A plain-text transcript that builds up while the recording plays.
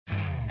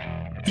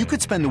You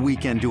could spend the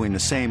weekend doing the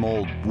same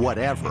old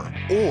whatever,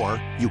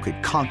 or you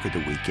could conquer the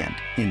weekend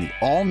in the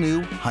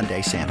all-new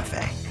Hyundai Santa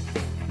Fe.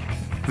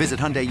 Visit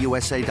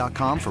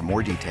HyundaiUSA.com for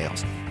more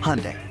details.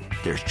 Hyundai,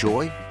 there's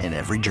joy in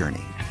every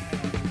journey.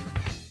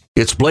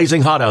 It's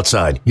blazing hot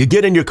outside. You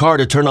get in your car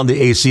to turn on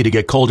the AC to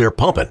get cold air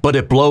pumping, but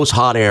it blows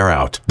hot air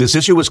out. This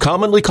issue is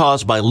commonly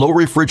caused by low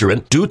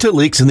refrigerant due to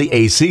leaks in the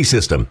AC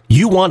system.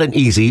 You want an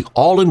easy,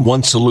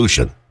 all-in-one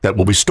solution that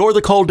will restore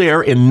the cold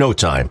air in no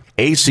time.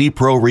 AC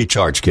Pro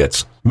Recharge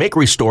Kits make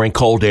restoring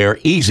cold air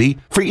easy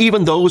for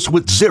even those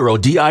with zero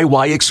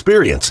DIY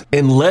experience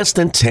in less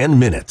than 10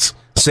 minutes.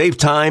 Save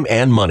time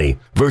and money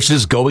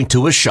versus going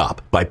to a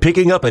shop by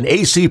picking up an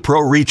AC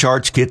Pro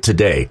Recharge Kit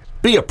today.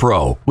 Be a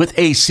pro with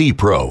AC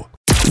Pro.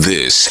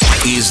 This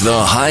is the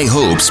High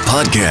Hopes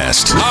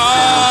Podcast.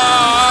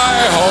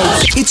 High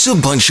Hopes. It's a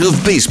bunch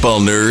of baseball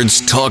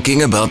nerds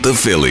talking about the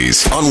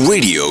Phillies on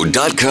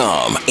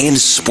radio.com and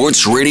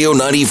Sports Radio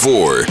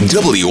 94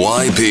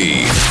 WIP.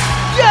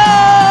 Yo!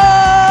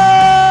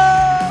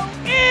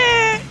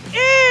 It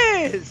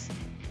is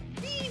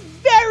the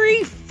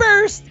very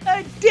first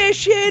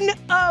edition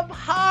of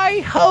High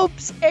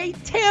Hopes, a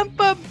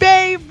Tampa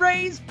Bay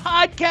Rays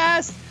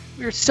podcast.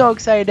 We're so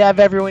excited to have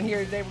everyone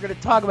here today. We're going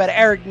to talk about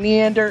Erik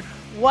Neander,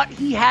 what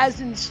he has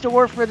in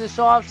store for this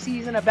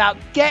offseason, about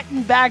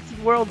getting back to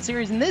the World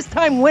Series and this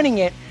time winning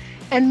it.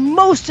 And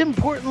most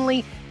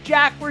importantly,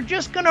 Jack, we're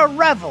just going to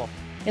revel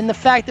in the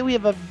fact that we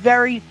have a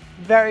very,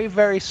 very,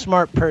 very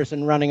smart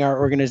person running our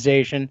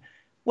organization.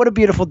 What a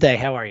beautiful day.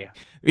 How are you?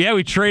 Yeah,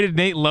 we traded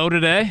Nate Lowe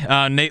today.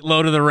 Nate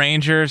Lowe to the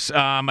Rangers.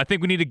 I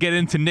think we need to get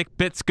into Nick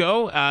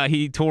Bitsko.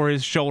 He tore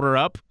his shoulder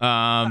up.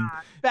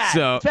 Bad.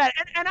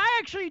 And I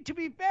actually, to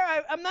be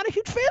fair, I'm not a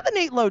huge fan of the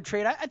Nate Lowe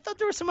trade. I thought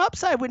there was some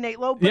upside with Nate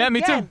Lowe. But yeah,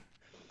 me too.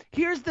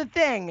 Here's the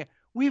thing.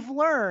 We've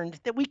learned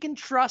that we can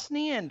trust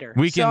Neander.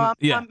 I'm not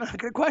going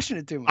to question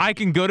it too much. I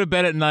can go to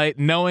bed at night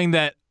knowing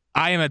that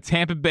I am a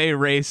Tampa Bay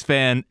Rays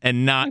fan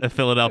and not a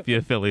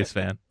Philadelphia Phillies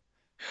fan.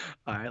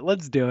 All right,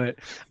 let's do it.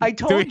 I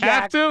told Do we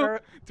Jack. have to?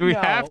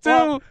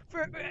 Well,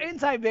 for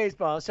Inside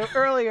Baseball. So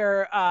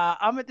earlier,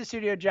 I'm at the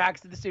studio.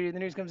 Jack's at the studio. The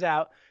news comes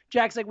out.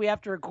 Jack's like, we have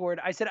to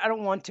record. I said, I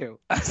don't want to.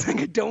 I was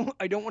like, I don't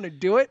want to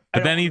do it.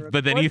 But then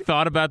he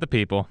thought about the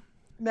people.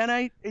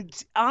 Then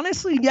it's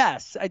honestly,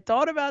 yes, I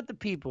thought about the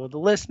people, the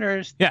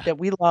listeners that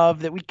we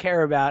love, that we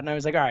care about. And I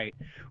was like, all right,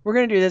 we're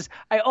going to do this.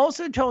 I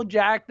also told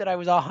Jack that I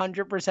was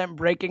 100%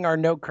 breaking our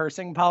no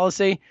cursing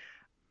policy.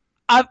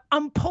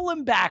 I'm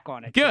pulling back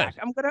on it. Good. Jack.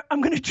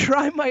 I'm gonna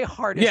try my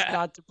hardest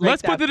not to break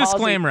Let's put the policy.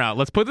 disclaimer out.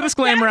 Let's put the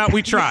disclaimer out.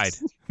 We tried.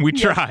 We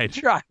tried.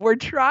 We're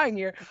trying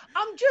here.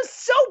 I'm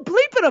just so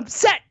bleeping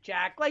upset,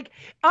 Jack. Like,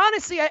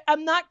 honestly,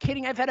 I'm not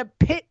kidding. I've had a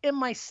pit in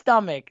my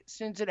stomach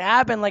since it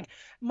happened. Like,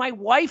 my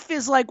wife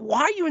is like,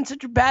 "Why are you in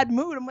such a bad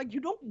mood?" I'm like, "You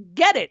don't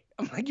get it."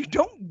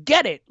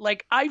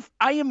 Like,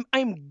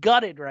 I'm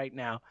gutted right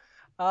now.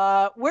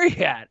 Where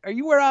you at? Are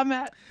you where I'm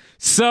at?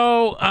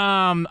 So,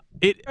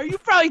 you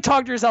probably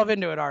talked yourself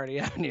into it already,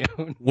 haven't you?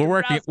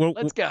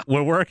 Let's go.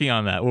 We're working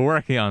on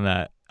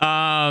that.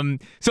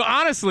 So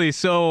honestly,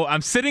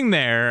 I'm sitting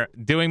there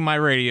doing my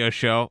radio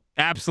show,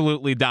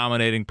 absolutely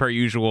dominating per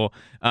usual,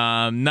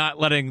 not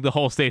letting the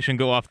whole station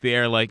go off the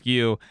air like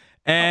you,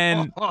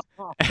 and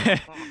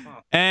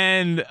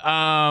and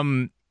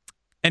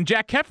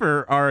Jack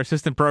Keffer, our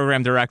assistant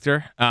program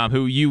director,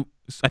 who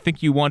I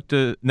think you want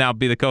to now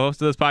be the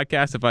co-host of this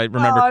podcast, if I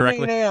remember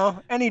correctly.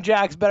 Any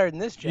Jack's better than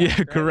this Jack. Yeah,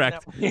 right?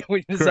 correct.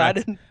 We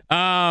decided.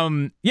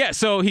 Correct.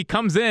 So he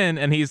comes in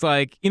and he's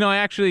like, I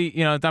actually,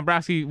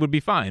 Dombrowski would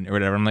be fine or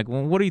whatever. I'm like,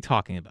 well, what are you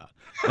talking about?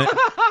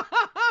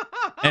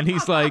 And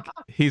he's like,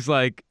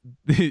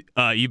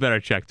 you better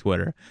check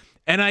Twitter.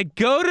 And I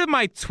go to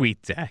my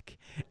tweet deck,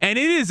 and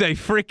it is a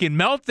freaking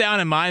meltdown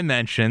in my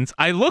mentions.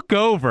 I look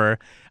over.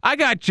 I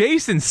got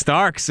Jason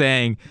Stark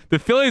saying the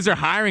Phillies are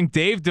hiring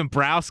Dave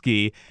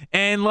Dombrowski,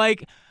 and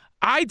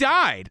I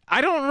died.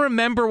 I don't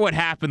remember what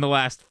happened the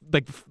last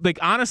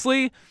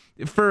honestly.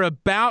 For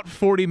about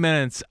 40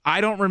 minutes,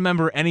 I don't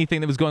remember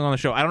anything that was going on the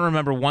show. I don't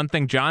remember one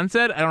thing John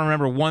said. I don't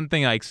remember one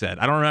thing Ike said.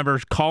 I don't remember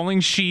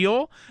calling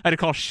Shield. I had to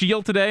call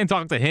Shield today and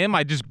talk to him.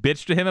 I just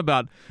bitched to him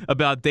about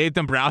Dave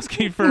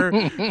Dombrowski for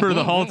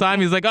the whole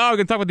time. He's like, "Oh, we're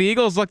gonna talk about the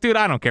Eagles." Like, dude,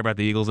 I don't care about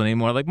the Eagles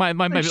anymore. Like,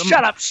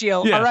 shut up,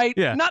 Shield. Yeah, all right,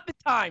 yeah. Not the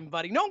time,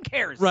 buddy. No one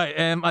cares. Right,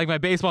 and my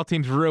baseball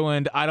team's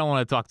ruined. I don't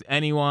want to talk to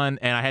anyone.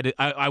 And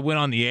I went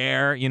on the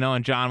air,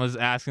 and John was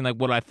asking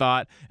what I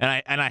thought,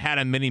 and I had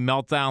a mini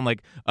meltdown.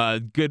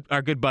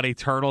 Our good buddy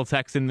Turtle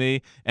texted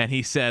me, and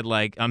he said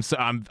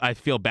I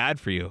feel bad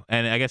for you.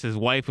 And I guess his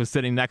wife was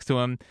sitting next to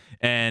him,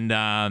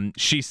 and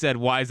she said,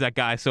 "Why is that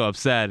guy so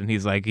upset?" And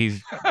he's like,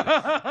 he's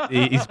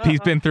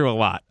been through a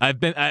lot. I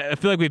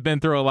feel like we've been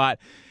through a lot.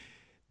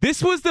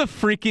 This was the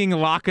freaking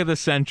lock of the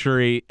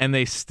century, and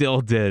they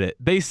still did it.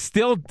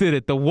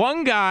 The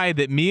one guy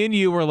that me and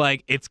you were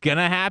like, it's going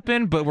to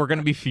happen, but we're going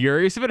to be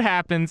furious if it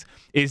happens,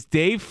 is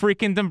Dave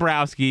freaking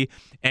Dombrowski,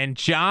 and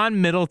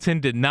John Middleton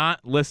did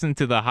not listen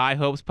to the High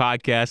Hopes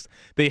podcast.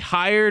 They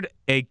hired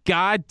a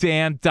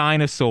goddamn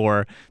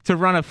dinosaur to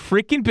run a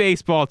freaking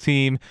baseball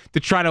team to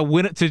try to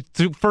win it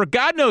to for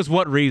God knows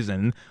what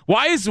reason.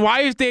 Why is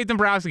Dave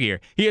Dombrowski here?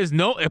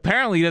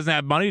 Apparently he doesn't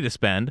have money to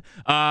spend.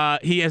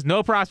 He has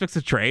no prospects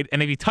to trade,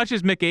 and if he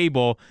touches Mick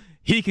Abel,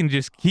 he can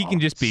just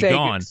be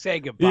gone. Say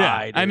goodbye.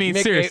 Yeah, dude. I mean,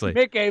 seriously.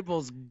 Mick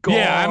Abel's gone.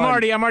 Yeah, I'm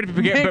already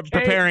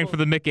preparing for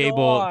the Mick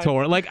Abel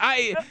tour.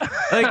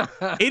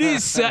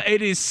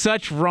 It is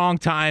such wrong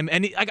time,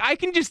 and I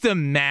can just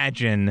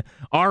imagine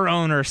our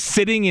owner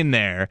sitting in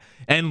there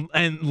and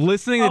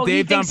listening to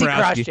Dave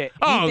Dombrowski.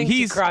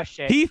 He crushed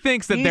it. He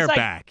thinks that they're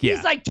back. Yeah,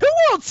 he's like 2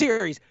 World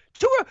Series.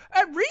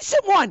 A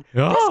recent one.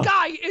 This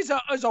guy is a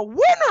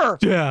winner.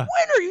 Yeah.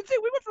 Winner. You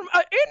think we went from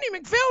Andy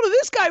McPhail to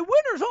this guy?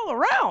 Winners all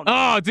around.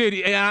 Oh,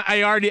 dude,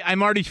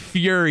 I'm already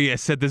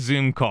furious at the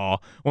Zoom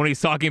call when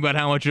he's talking about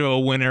how much of a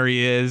winner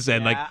he is,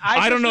 and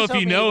I don't know if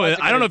you know it.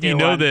 I don't know if you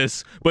know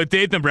this, but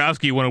Dave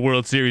Dombrowski won a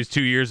World Series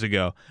 2 years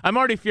ago. I'm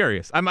already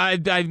furious. I'm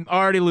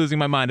already losing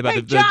my mind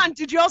about John,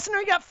 did you also know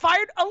he got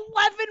fired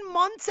 11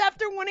 months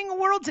after winning a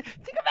World Series?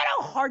 Think about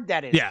how hard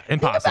that is. Yeah,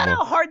 impossible. Think about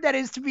how hard that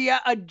is to be a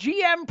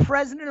GM,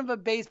 president of a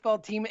baseball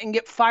team, and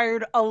get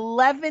fired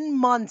 11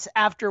 months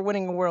after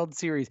winning a World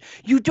Series.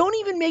 You don't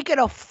even make it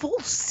a full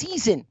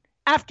season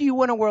after you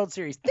win a World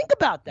Series. Think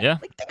about that. Yeah.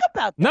 Think about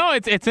that. No,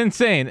 it's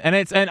insane.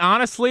 And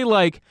honestly,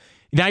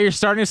 now you're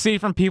starting to see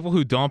from people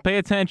who don't pay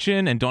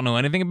attention and don't know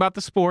anything about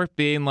the sport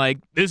being like,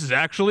 this is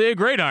actually a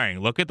great hiring.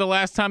 Look at the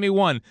last time he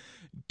won.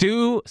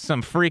 Do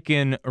some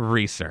freaking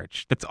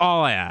research. That's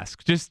all I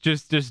ask. Just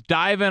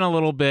dive in a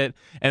little bit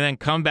and then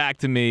come back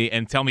to me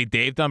and tell me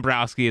Dave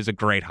Dombrowski is a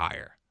great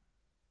hire.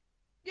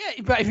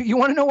 Yeah, but if you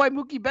want to know why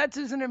Mookie Betts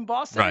isn't in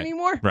Boston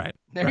anymore? Right.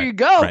 There you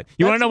go. Right.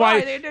 You want to know why?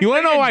 You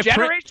want to know why?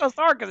 Generational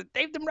star because of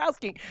Dave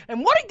Dombrowski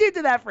and what he did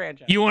to that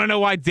franchise. You want to know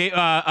why?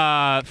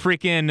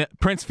 Freaking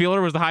Prince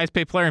Fielder was the highest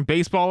paid player in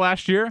baseball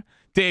last year.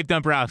 Dave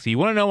Dombrowski. You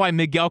want to know why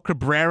Miguel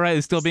Cabrera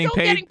is still being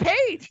paid? Getting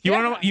paid. You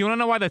want to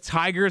know why the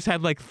Tigers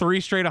had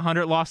 3 straight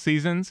 100-loss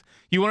seasons?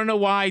 You want to know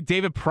why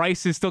David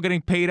Price is still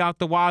getting paid out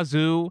the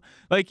wazoo?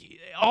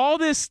 All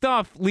this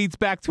stuff leads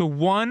back to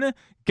one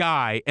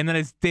guy, and then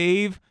it's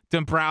Dave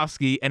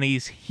Dombrowski, and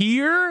he's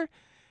here,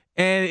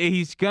 and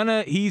he's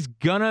gonna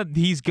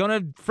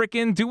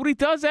freaking do what he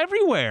does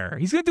everywhere.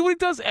 He's gonna do what he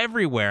does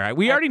everywhere.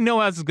 We already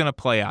know how this is gonna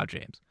play out,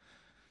 James.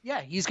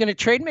 Yeah, he's going to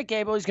trade Mick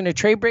Abel. He's going to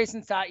trade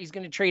Brayson Stott. He's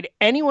going to trade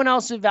anyone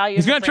else of value.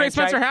 He's going to trade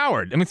Spencer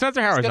Howard. I mean,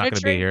 Spencer Howard's not going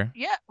to be here.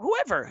 Yeah,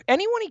 whoever.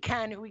 Anyone he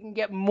can who he can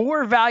get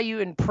more value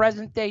in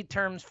present-day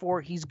terms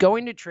for, he's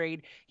going to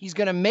trade. He's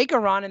going to make a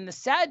run. And the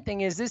sad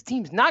thing is this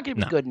team's not going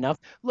to be good enough.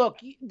 Look,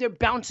 there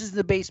bounces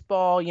the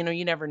baseball.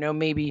 You never know,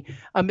 maybe.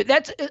 But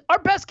that's our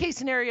best-case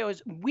scenario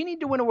is we need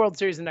to win a World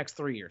Series in the next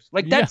 3 years.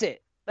 That's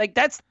it.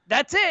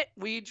 That's it.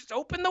 We just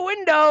open the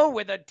window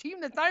with a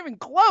team that's not even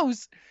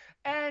close.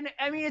 And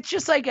I mean, it's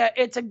just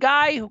it's a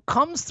guy who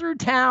comes through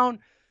town,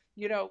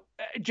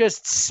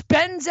 just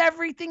spends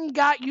everything you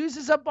got,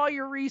 uses up all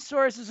your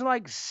resources,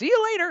 and see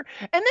you later.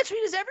 And that's what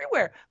he does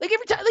everywhere.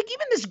 Every time,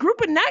 even this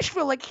group in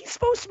Nashville, he's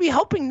supposed to be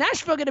helping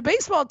Nashville get a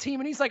baseball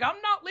team, and he's like,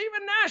 I'm not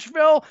leaving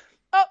Nashville.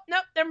 Oh no,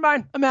 never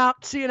mind. I'm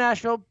out. See you,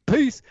 Nashville.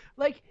 Peace.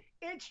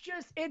 It's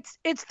just,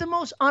 it's the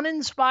most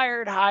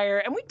uninspired hire.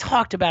 And we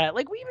talked about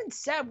it. We even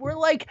said, we're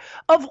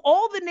of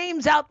all the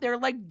names out there,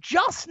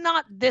 just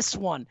not this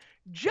one.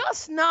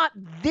 Just not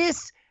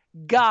this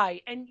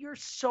guy. And you're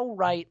so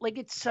right.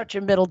 It's such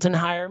a Middleton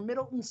hire.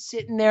 Middleton's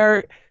sitting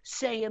there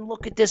saying,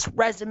 look at this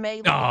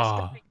resume.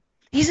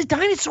 He's a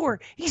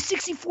dinosaur. He's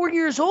 64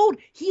 years old.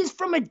 He is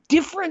from a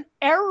different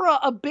era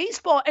of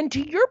baseball. And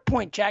to your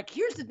point, Jack,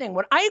 here's the thing.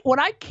 What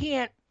I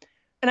can't,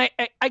 and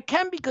I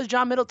can because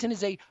John Middleton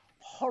is a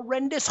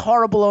horrendous,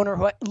 horrible owner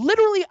who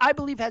literally, I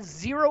believe, has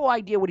zero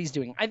idea what he's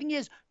doing. I think he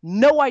has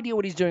no idea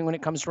what he's doing when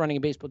it comes to running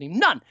a baseball team.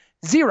 None.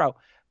 Zero.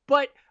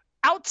 But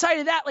outside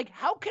of that,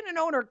 how can an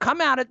owner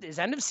come out at this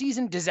end of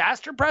season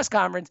disaster press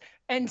conference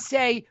and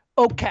say,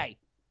 okay,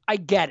 I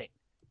get it.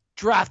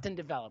 Draft and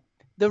develop.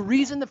 The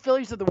reason the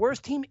Phillies are the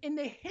worst team in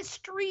the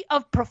history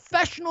of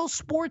professional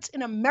sports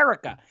in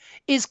America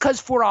is because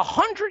for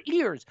 100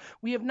 years,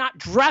 we have not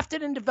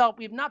drafted and developed.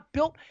 We have not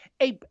built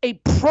a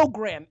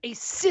program, a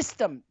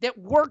system that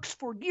works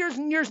for years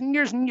and years and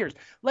years and years.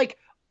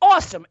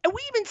 Awesome. And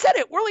we even said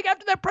it. We're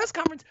after that press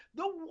conference,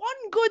 the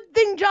one good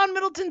thing John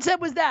Middleton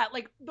said was that,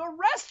 the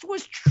rest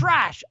was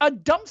trash, a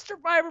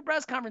dumpster fire of a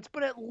press conference,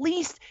 but at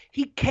least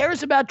he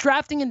cares about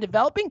drafting and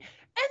developing.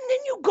 And then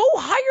you go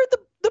hire the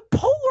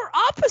polar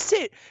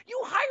opposite. You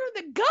hire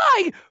the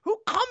guy who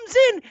comes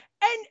in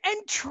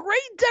and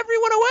trades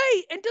everyone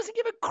away and doesn't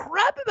give a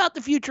crap about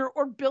the future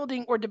or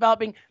building or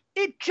developing.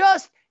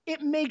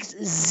 It makes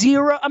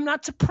zero. I'm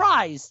not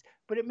surprised,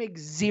 but it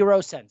makes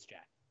zero sense,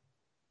 Jack.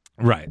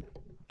 Right.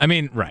 I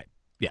mean, right.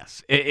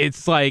 Yes.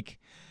 It's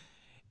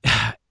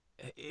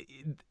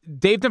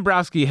Dave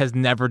Dombrowski has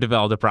never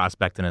developed a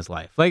prospect in his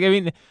life.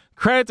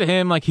 Credit to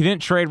him. He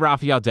didn't trade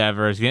Rafael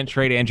Devers. He didn't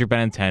trade Andrew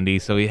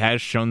Benintendi, so he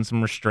has shown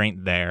some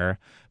restraint there.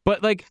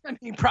 But like, I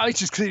mean, probably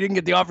just because he didn't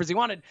get the offers he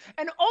wanted,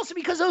 and also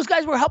because those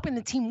guys were helping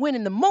the team win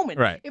in the moment.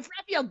 Right. If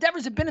Rafael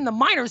Devers had been in the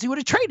minors, he would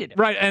have traded him.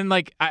 Right, and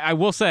like I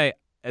will say,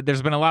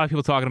 there's been a lot of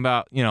people talking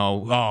about,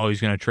 oh, he's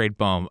going to trade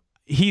Bohm.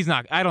 He's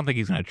not. I don't think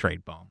he's going to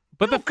trade Bohm.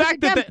 But the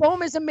fact that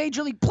Bohm is a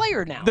major league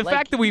player now. The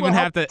fact that we even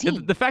have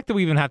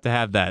to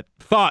have that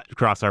thought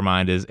cross our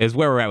mind is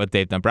where we're at with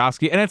Dave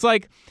Dombrowski, and it's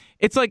like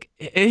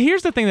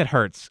here's the thing that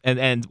hurts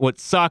and what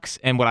sucks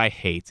and what I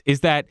hate is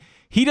that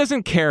he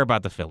doesn't care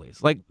about the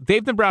Phillies. Like,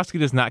 Dave Dombrowski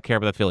does not care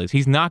about the Phillies.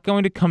 He's not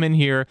going to come in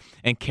here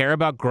and care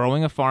about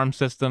growing a farm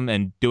system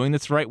and doing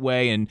this the right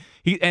way. And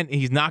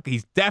he's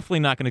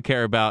definitely not going to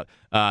care about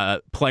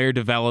player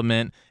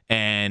development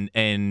and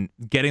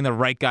getting the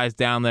right guys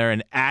down there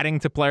and adding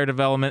to player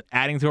development,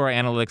 adding to our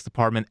analytics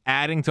department,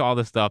 adding to all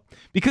this stuff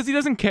because he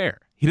doesn't care.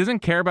 He doesn't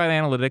care about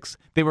analytics.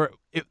 They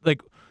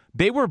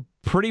were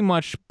pretty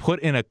much put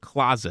in a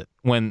closet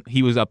when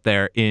he was up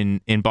there in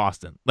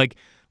Boston. Like,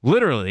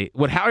 literally,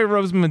 what Howie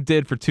Roseman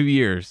did for 2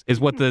 years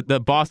is what the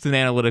Boston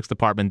analytics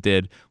department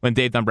did when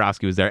Dave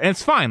Dombrowski was there. And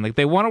it's fine. Like,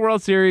 they won a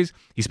World Series.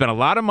 He spent a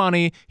lot of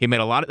money. He made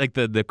a lot of, like,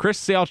 the Chris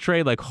Sale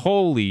trade. Like,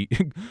 holy,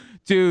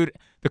 dude,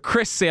 the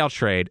Chris Sale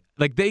trade.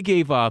 Like, they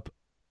gave up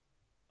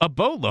a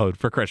boatload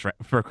for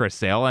Chris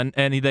Sale.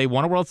 And they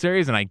won a World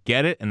Series, and I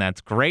get it, and that's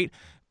great.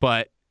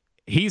 But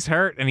he's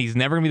hurt, and he's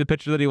never going to be the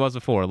pitcher that he was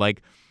before.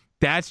 Like,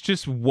 that's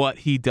just what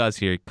he does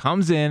here. He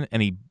comes in,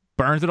 and he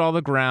burns it all to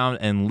the ground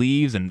and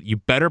leaves, and you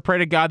better pray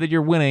to God that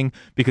you're winning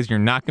because you're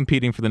not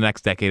competing for the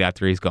next decade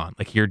after he's gone.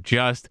 Like, you're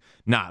just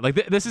not. Like,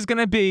 this is going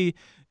to be,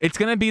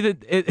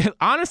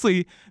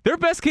 honestly, their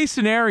best case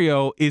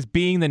scenario is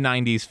being the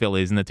 90s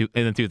Phillies in the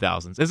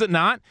 2000s. Is it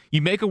not?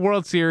 You make a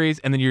World Series,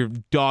 and then you're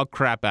dog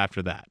crap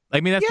after that. I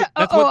mean, that's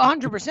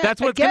 100%.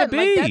 That's what it's going to be.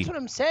 Like, that's what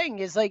I'm saying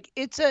is, like,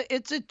 it's a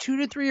 2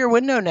 to 3 year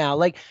window now.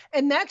 Like,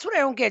 and that's what I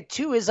don't get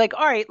too is, like,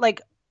 all right, like,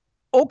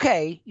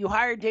 okay, you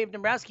hired Dave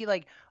Dombrowski,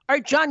 like, all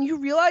right, John, you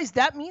realize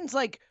that means,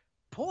 like,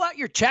 pull out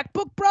your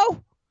checkbook,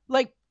 bro?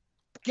 Like,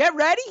 get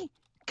ready?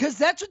 Because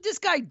that's what this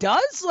guy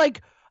does?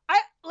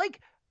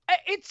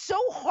 It's so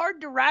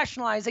hard to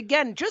rationalize.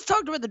 Again, just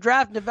talked about the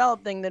draft and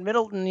develop thing that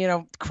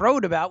Middleton,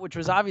 crowed about, which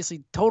was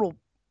obviously total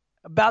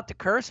about to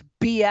curse.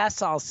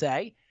 BS, I'll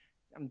say.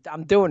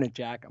 I'm doing it,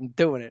 Jack. I'm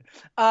doing it.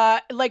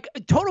 Like,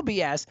 total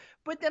BS.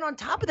 But then on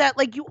top of that,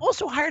 like, you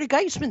also hired a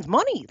guy who spends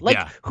money, like,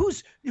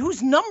 whose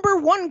number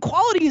one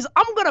quality is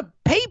I'm gonna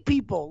pay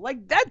people.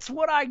 Like, that's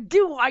what I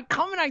do. I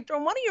come and I throw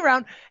money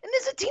around. And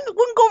there's a team that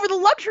wouldn't go over the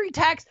luxury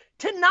tax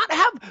to not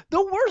have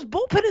the worst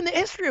bullpen in the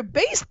history of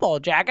baseball,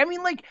 Jack. I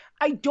mean, like,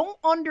 I don't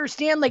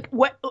understand, like,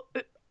 what.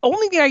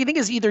 Only thing I can think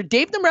is either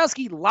Dave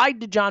Dombrowski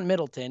lied to John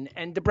Middleton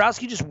and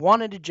Dombrowski just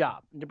wanted a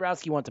job. And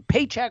Dombrowski wants a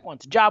paycheck,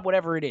 wants a job,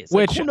 whatever it is.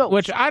 Like, who knows?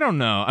 Which I don't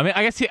know. I mean,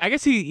 I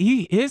guess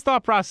his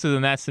thought process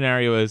in that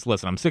scenario is,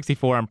 listen, I'm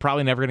 64. I'm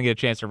probably never going to get a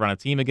chance to run a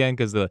team again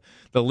because the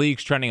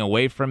league's trending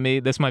away from me.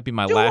 This might be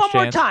my last chance. Do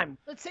one more time.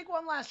 Let's take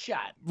one last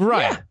shot.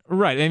 Right,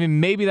 right. I mean,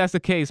 maybe that's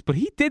the case, but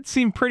he did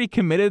seem pretty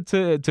committed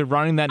to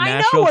running that national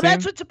team. I know. Well, team.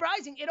 That's what's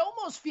surprising. It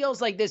almost feels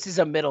like this is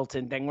a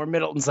Middleton thing where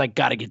Middleton's like,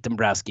 got to get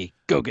Dombrowski.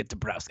 Go get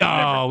Dombrowski.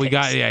 Oh,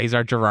 he's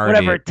our Girardi.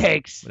 Whatever it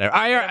takes.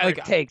 Whatever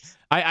it takes.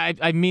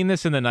 I mean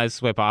this in the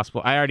nicest way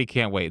possible. I already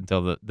can't wait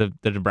until the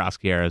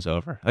Dombrowski era is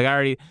over. Like, I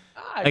already.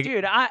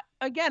 Dude,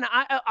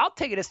 I'll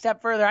take it a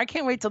step further. I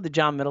can't wait till the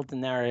John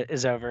Middleton era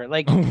is over.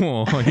 Like,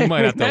 you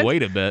might have to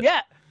wait a bit.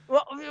 Yeah.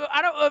 Well,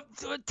 I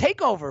don't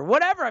take over,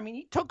 whatever. I mean,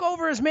 he took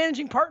over as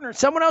managing partner.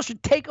 Someone else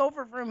should take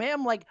over from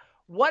him, like,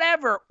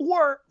 whatever,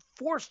 or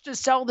forced to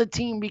sell the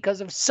team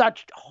because of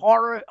such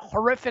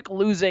horrific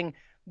losing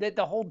that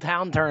the whole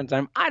town turns on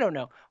him. I don't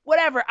know.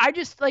 Whatever. I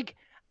just, like,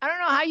 I don't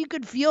know how you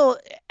could feel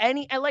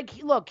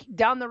look,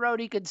 down the road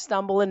he could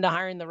stumble into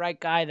hiring the right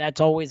guy.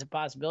 That's always a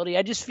possibility.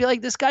 I just feel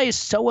like this guy is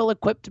so well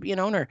equipped to be an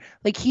owner.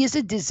 Like, he is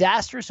a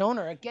disastrous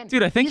owner. Again,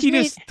 dude, I think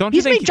he's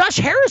made Josh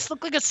Harris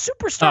look like a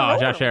superstar owner.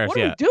 Josh Harris, what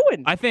are we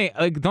doing? I think,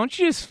 like, don't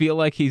you just feel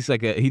like he's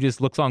like he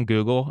just looks on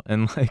Google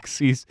and, like,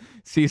 sees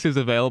who's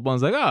available and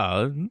is like,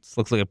 oh, this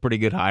looks like a pretty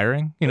good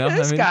hiring.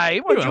 This guy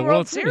won a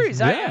World Series.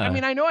 Yeah. I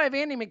mean, I know I have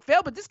Andy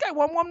McPhail, but this guy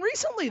won one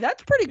recently.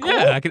 That's pretty cool.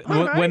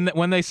 Yeah,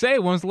 when they say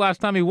when was the last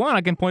time he won,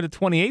 I can point to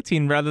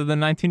 2018 rather than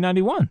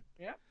 1991.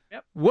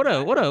 Yep. What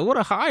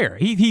a hire.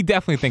 He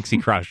definitely thinks he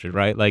crushed it,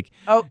 right? Like,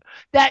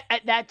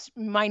 that's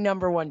my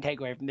number one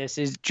takeaway from this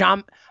is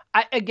John.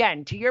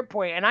 Again, to your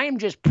point, and I am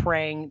just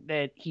praying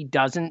that he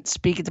doesn't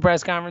speak at the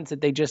press conference, that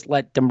they just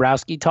let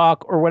Dombrowski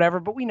talk or whatever.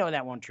 But we know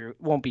that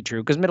won't be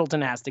true because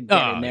Middleton has to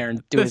get in there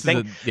and do his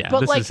thing.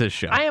 But this is his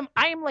show. I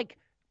am like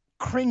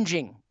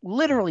cringing,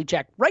 literally,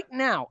 Jack. Right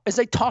now, as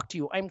I talk to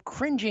you, I'm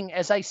cringing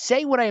as I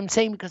say what I am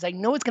saying because I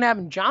know it's going to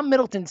happen. John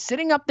Middleton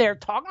sitting up there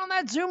talking on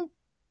that Zoom,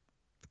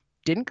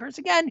 didn't curse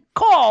again,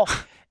 call,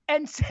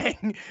 and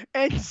saying,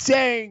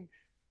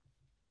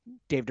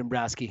 Dave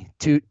Dombrowski,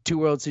 two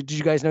World Series. Did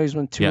you guys know he's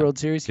won two World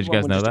Series? Did you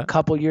guys know that? A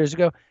couple years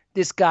ago.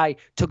 This guy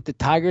took the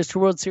Tigers to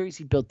World Series.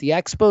 He built the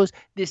Expos.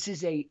 This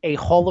is a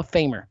Hall of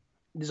Famer.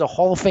 There's a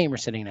Hall of Famer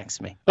sitting next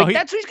to me. That's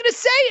what he's going to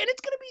say, and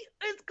it's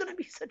going to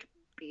be such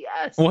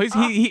BS. Well,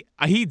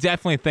 he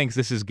definitely thinks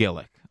this is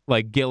Gillick.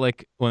 Like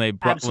Gillick when they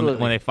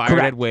when they fired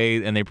Correct. Ed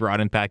Wade and they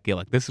brought in Pat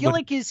Gillick.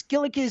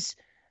 Gillick is.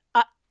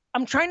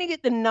 I'm trying to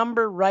get the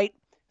number right.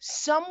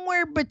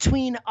 Somewhere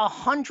between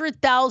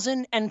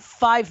 100,000 and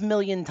 5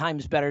 million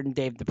times better than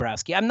Dave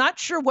Dombrowski. I'm not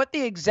sure what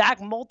the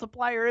exact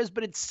multiplier is,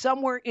 but it's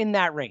somewhere in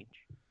that range.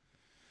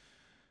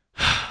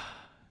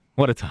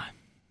 What a time.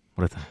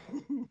 What a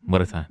time.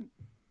 What a time.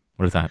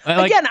 What a time.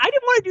 Again, I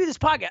didn't want to do this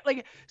podcast.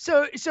 Like,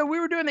 so we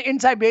were doing the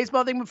inside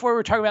baseball thing before. We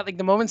were talking about like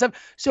the moment stuff.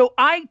 So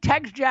I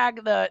text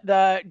Jack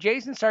the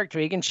Jason Stark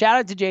tweet, and shout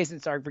out to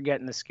Jason Stark for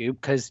getting the scoop,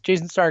 because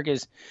Jason Stark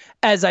is,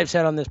 as I've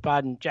said on this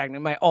pod, and Jack,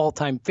 my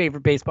all-time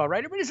favorite baseball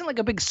writer, but isn't like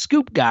a big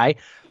scoop guy,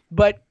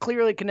 but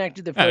clearly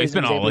connected to the Phillies.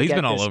 He's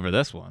been all over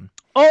this one.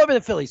 All over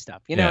the Phillies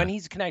stuff, and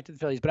he's connected to the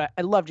Phillies. But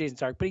I love Jason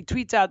Stark. But he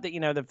tweets out that,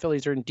 the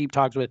Phillies are in deep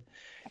talks with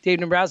Dave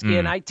Dombrowski.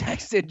 And I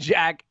texted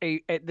Jack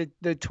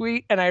the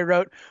tweet, and I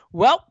wrote,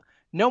 well,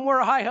 no more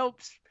high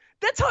hopes.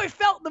 That's how I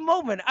felt in the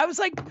moment. I was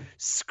like,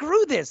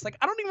 screw this. Like,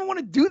 I don't even want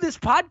to do this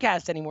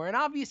podcast anymore. And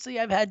obviously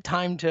I've had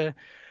time to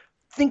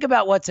think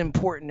about what's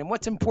important. And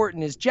what's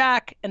important is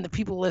Jack and the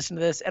people who listen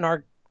to this and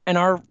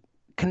our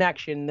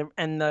connection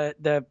and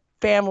the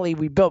family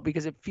we built,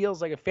 because it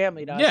feels like a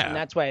family to us, and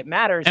that's why it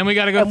matters. And we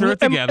got to go through it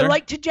together.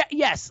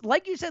 Yes,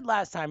 like you said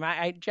last time,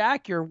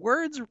 Jack, your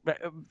words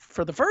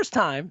for the first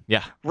time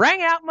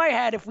rang out in my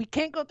head. If we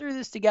can't go through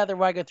this together,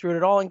 why go through it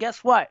at all? And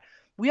guess what?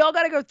 We all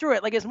got to go through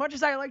it. Like, as much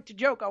as I like to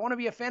joke, I want to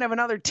be a fan of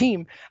another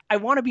team, I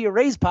want to be a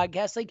Rays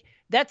podcast. Like,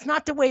 that's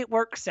not the way it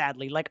works,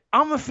 sadly. Like,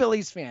 I'm a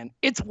Phillies fan.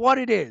 It's what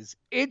it is.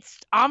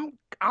 I'm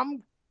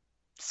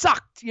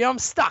sucked. I'm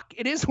stuck.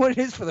 It is what it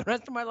is for the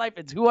rest of my life.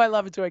 It's who I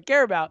love. It's who I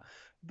care about.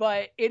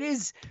 But it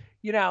is,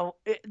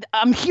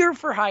 I'm here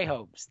for high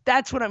hopes.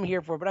 That's what I'm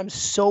here for. But I'm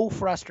so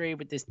frustrated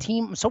with this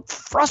team. I'm so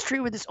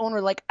frustrated with this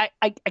owner. Like,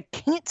 I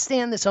can't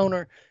stand this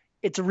owner.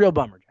 It's a real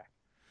bummer, Jack.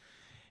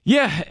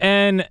 Yeah,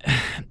 and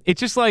it's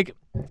just like,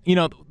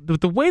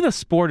 the way the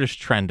sport is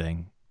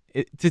trending,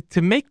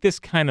 to make this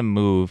kind of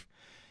move,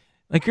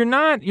 like you're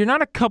not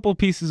a couple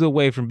pieces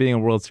away from being a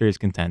World Series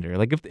contender.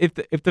 Like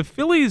if the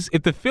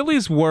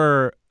Phillies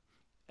were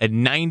a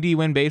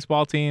 90-win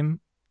baseball team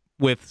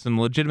with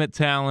some legitimate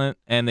talent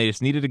and they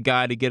just needed a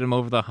guy to get them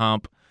over the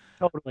hump,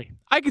 totally,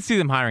 I could see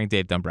them hiring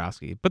Dave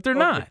Dombrowski, but they're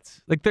not.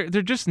 Like they're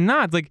just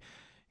not. Like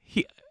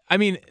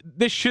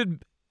this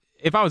should.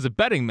 If I was a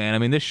betting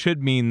man, this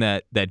should mean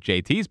that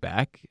JT's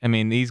back.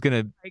 He's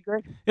gonna. I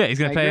agree. Yeah, he's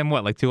gonna pay him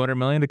what, like $200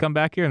 million to come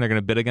back here, and they're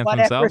gonna bid against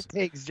themselves.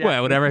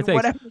 Whatever it takes,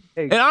 whatever it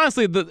takes. And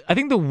honestly, I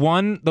think the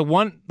one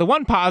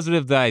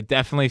positive that I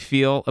definitely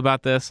feel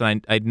about this,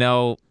 and I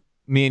know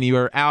me and you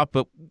are out,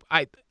 but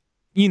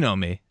you know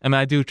me.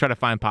 I do try to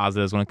find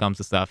positives when it comes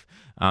to stuff.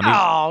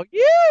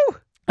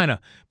 I know,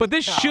 but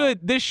this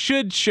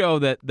should show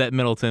that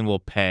Middleton will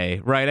pay,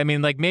 right?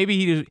 Maybe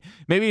he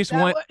just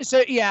went.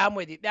 So yeah, I'm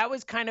with you. That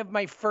was kind of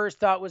my first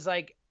thought. Was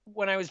like,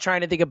 when I was trying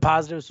to think of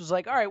positives, was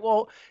like, all right,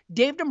 well,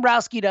 Dave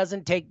Dombrowski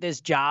doesn't take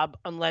this job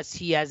unless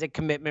he has a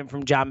commitment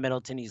from John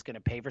Middleton. He's going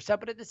to pay for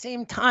stuff. But at the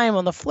same time,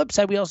 on the flip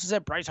side, we also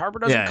said Bryce Harper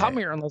doesn't come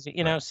here unless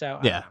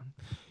So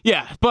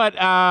but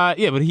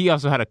he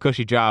also had a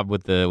cushy job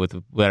with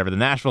whatever the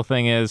Nashville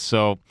thing is.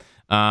 So.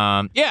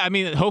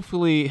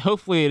 Hopefully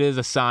it is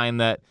a sign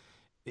that,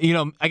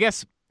 I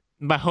guess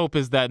my hope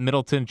is that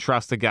Middleton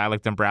trusts a guy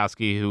like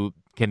Dombrowski who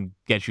can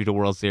get you to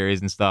World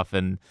Series and stuff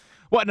and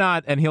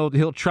whatnot, and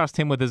he'll trust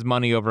him with his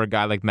money over a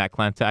guy like Matt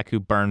Klentak,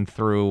 who burned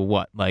through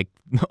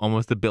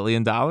almost $1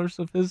 billion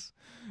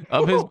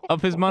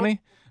of his money.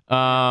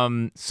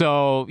 From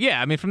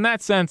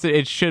that sense,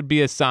 it should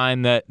be a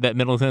sign that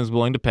Middleton is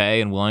willing to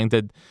pay and willing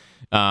to.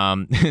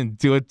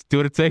 Do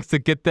what it takes to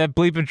get that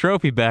bleeping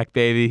trophy back,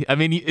 baby.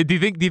 Do you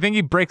think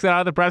he breaks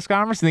out of the press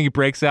conference? Do you think he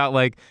breaks out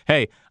like,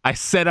 "Hey, I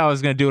said I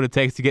was going to do what it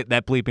takes to get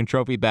that bleeping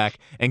trophy back,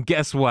 and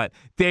guess what?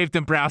 Dave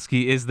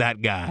Dombrowski is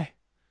that guy."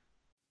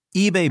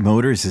 eBay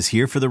Motors is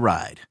here for the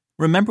ride.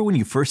 Remember when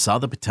you first saw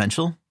the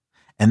potential?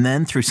 And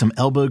then through some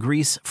elbow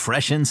grease,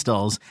 fresh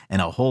installs,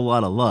 and a whole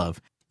lot of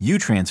love, you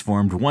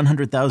transformed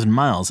 100,000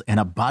 miles and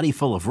a body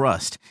full of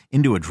rust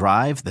into a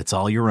drive that's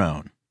all your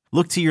own.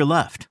 Look to your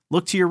left.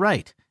 Look to your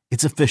right.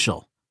 It's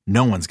official.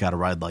 No one's got a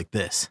ride like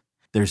this.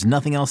 There's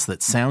nothing else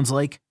that sounds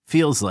like,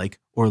 feels like,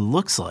 or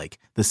looks like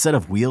the set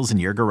of wheels in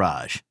your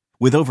garage.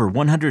 With over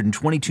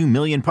 122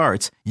 million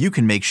parts, you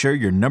can make sure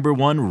your number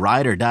one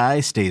ride or die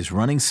stays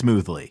running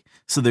smoothly.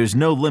 So there's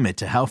no limit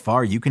to how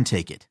far you can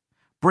take it.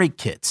 Brake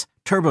kits,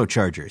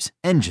 turbochargers,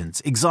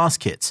 engines, exhaust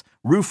kits,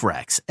 roof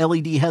racks,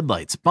 LED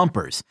headlights,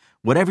 bumpers.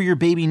 Whatever your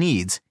baby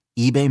needs,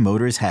 eBay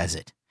Motors has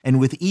it. And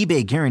with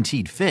eBay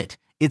Guaranteed Fit,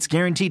 it's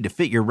guaranteed to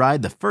fit your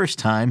ride the first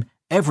time,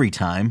 every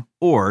time,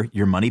 or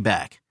your money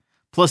back.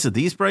 Plus, at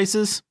these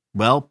prices,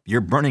 well,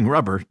 you're burning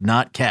rubber,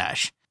 not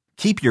cash.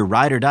 Keep your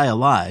ride or die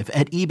alive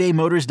at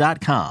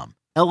ebaymotors.com.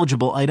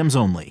 Eligible items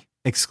only.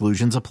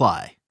 Exclusions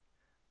apply.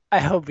 I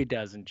hope he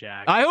doesn't,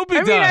 Jack. I hope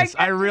he does.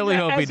 I really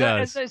hope he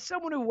does. As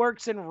someone who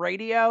works in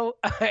radio,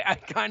 I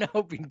kind of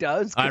hope he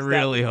does. I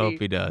really hope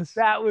he does.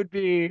 That would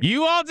be.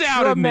 You all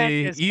doubted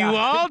me. You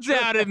all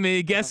doubted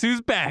me. Guess who's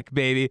back,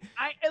 baby?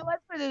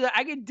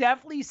 I could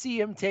definitely see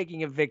him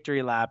taking a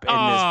victory lap in this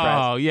press.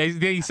 Oh, yeah.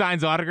 He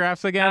signs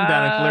autographs again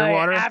down in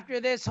Clearwater? After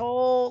this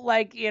whole,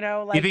 you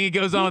think he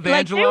goes on with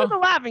Angelo? They were the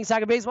laughing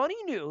stock of baseball, and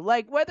he knew.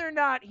 Whether or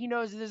not he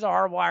knows there's a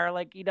hard wire,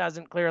 he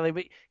doesn't clearly,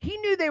 but he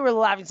knew they were the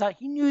laughing stock.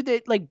 He knew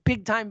that,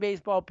 big-time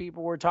baseball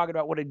people were talking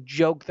about what a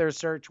joke their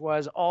search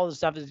was, all the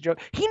stuff is a joke.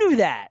 He knew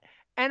that.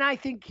 And I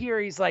think here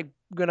he's,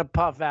 going to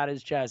puff out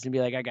his chest and be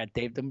like, I got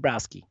Dave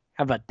Dombrowski.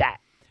 How about that?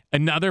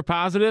 Another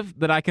positive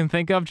that I can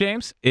think of,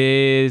 James,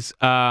 is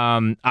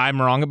I'm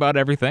wrong about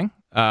everything.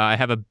 I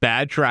have a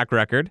bad track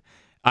record.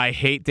 I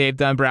hate Dave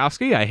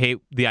Dombrowski. I hate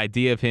the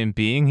idea of him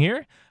being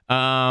here.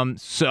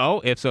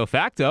 So, if so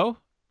facto,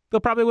 they'll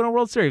probably win a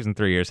World Series in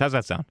 3 years. How's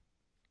that sound?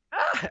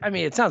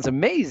 It sounds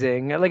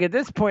amazing. At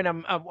this point,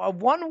 I'm a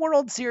one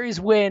World Series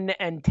win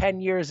and 10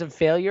 years of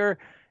failure.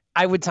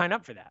 I would sign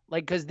up for that.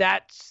 Because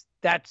that's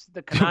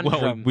the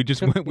conundrum. Well, we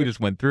just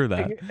went through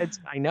that.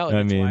 I know.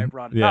 That's why I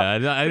brought it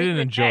up. Yeah, I didn't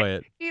enjoy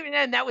it. Even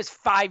then, that was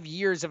 5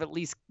 years of at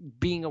least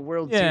being a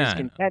World Series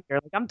contender.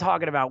 I'm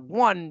talking about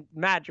one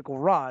magical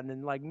run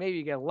and maybe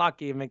you get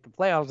lucky and make the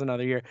playoffs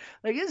another year.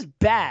 It's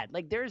bad.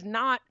 There's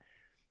not.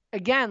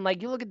 Again,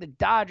 you look at the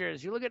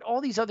Dodgers, you look at all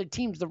these other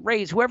teams, the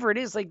Rays, whoever it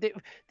is, the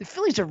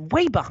Phillies are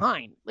way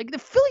behind. The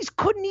Phillies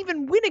couldn't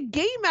even win a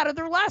game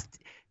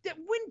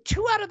win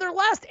 2 out of their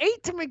last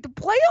 8 to make the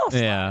playoffs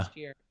last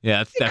year.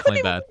 Yeah, it's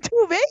definitely bad. 2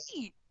 of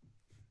 8.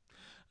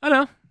 I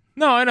know.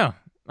 No, I know.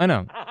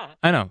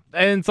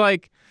 And it's I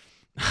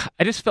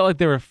just felt like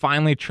they were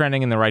finally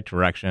trending in the right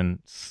direction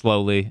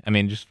slowly.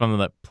 Just from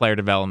the player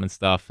development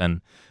stuff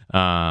and,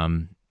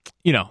 the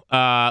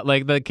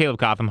Caleb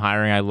Cotham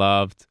hiring I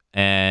loved.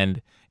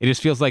 And it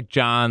just feels like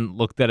John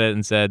looked at it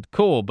and said,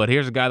 cool, but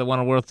here's a guy that won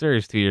a World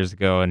Series 2 years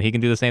ago, and he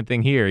can do the same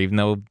thing here, even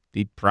though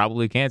he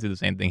probably can't do the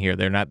same thing here.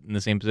 They're not in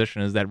the same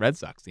position as that Red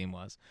Sox team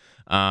was.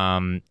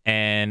 My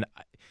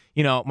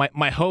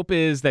hope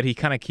is that he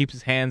kind of keeps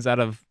his hands out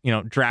of,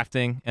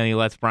 drafting, and he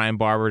lets Brian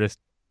Barber just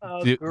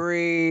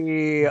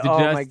agree.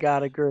 My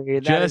God, agree.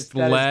 That is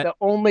the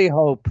only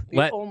hope.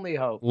 Only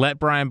hope. Let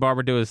Brian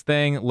Barber do his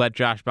thing. Let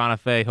Josh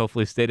Bonifay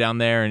hopefully stay down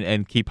there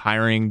and keep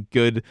hiring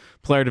good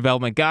player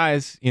development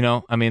guys. They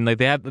have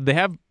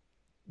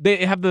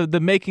the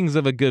makings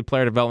of a good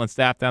player development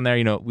staff down there.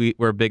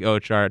 We're a big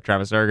Ochart,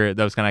 Travis Erger,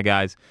 those kind of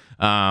guys.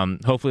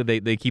 Hopefully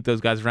they keep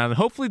those guys around, and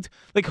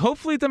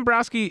hopefully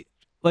Dombrowski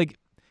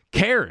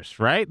cares,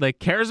 right?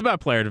 Cares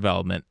about player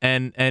development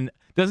and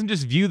doesn't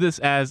just view this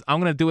as I'm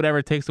going to do whatever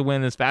it takes to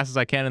win as fast as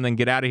I can and then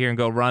get out of here and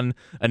go run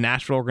a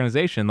national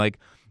organization.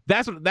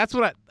 That's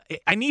what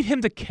I need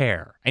him to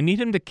care. I need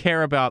him to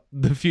care about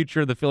the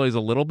future of the Phillies a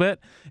little bit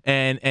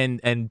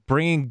and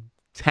bringing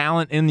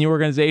talent in the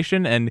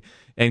organization and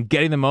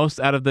getting the most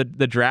out of the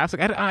drafts.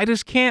 I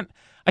just can't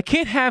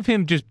have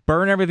him just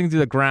burn everything to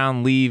the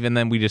ground, leave, and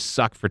then we just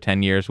suck for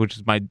 10 years, which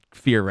is my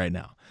fear right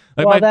now.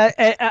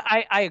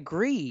 I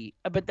agree,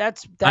 but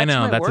that's I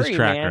know my that's worry, his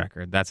track man.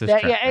 record. That's his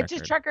track record. Yeah, it's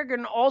his track record,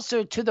 and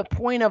also to the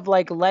point of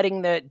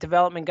letting the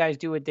development guys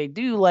do what they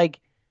do.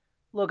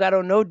 Look, I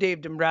don't know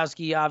Dave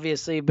Dombrowski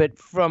obviously, but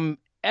from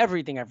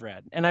everything I've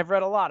read, and I've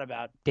read a lot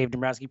about Dave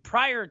Dombrowski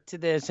prior to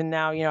this, and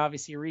now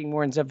obviously reading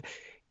more and stuff.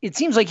 It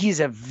seems like he's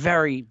a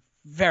very,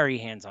 very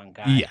hands-on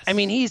guy. Yes.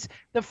 He's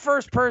the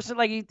first person.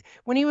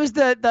 When he was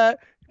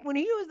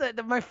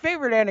my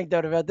favorite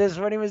anecdote about this,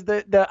 when he was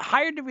the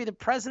hired to be the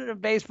president of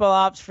baseball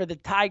ops for the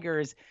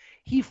Tigers,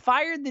 he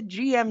fired the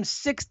GM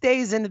 6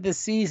 days into the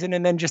season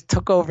and then just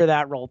took over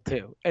that role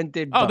too and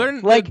did both.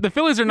 The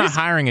Phillies are not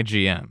hiring a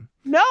GM.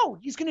 No,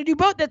 he's going to do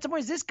both. That's the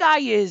point. This guy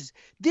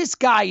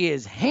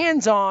is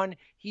hands-on.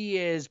 He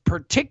is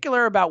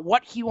particular about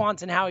what he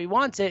wants and how he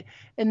wants it,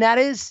 and that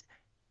is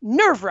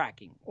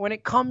nerve-wracking when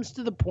it comes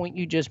to the point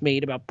you just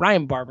made about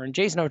Brian Barber and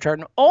Jason Ochart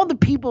and all the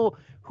people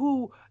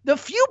the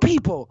few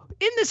people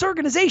in this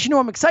organization who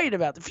I'm excited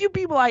about, the few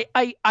people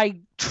I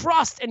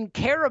trust and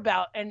care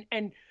about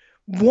and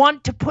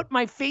want to put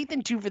my faith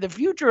into for the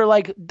future,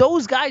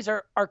 those guys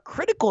are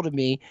critical to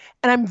me,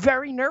 and I'm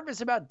very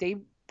nervous about Dave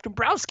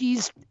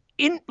Dombrowski's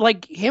him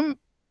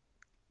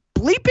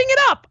bleeping it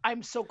up. I've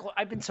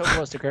been so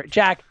close to Kurt.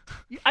 Jack,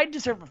 I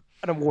deserve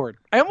an award.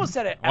 I almost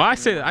said it. Well, I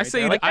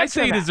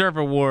say you deserve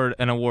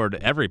an award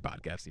every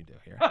podcast you do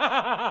here.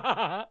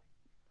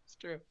 It's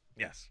true.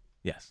 Yes.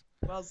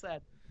 Well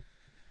said.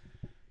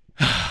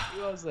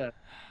 Well said.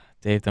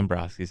 Dave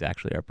Dombrowski is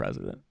actually our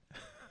president.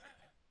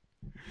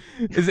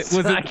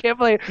 I can't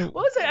believe. What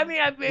was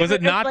it? Was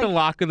it not the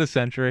lock of the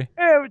century?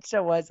 It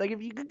so was.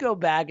 If you could go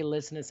back and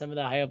listen to some of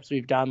the high-ups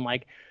we've done,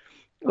 like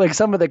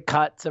some of the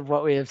cuts of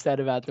what we have said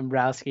about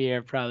Dombrowski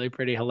are probably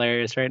pretty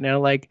hilarious right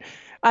now.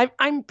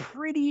 I'm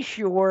pretty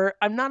sure,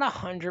 I'm not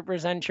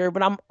 100% sure,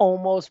 but I'm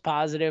almost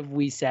positive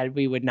we said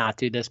we would not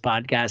do this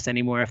podcast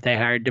anymore if they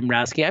hired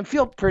Dombrowski. I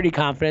feel pretty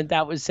confident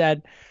that was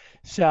said.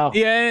 So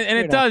yeah, and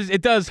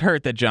it does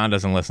hurt that John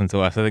doesn't listen to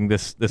us. I think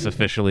this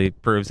officially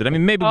proves it. I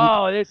mean, maybe.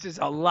 This is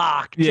a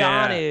lock.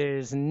 Yeah. John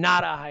is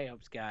not a High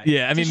Hopes guy.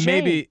 Yeah, I mean,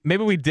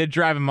 maybe we did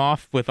drive him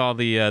off with all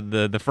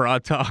the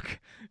fraud talk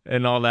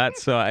and all that.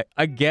 So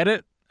I get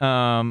it.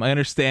 I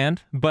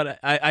understand, but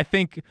I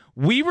think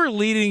we were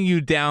leading you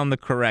down the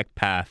correct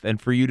path,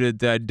 and for you to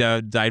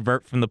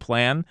divert from the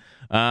plan,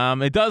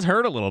 it does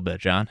hurt a little bit,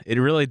 John. It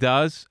really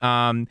does.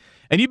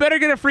 And you better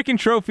get a freaking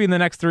trophy in the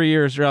next 3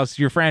 years, or else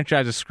your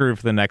franchise is screwed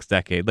for the next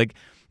decade.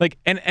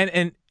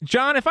 And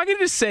John, if I could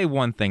just say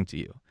one thing to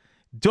you,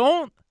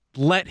 don't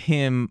let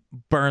him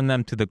burn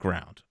them to the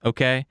ground.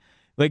 Okay,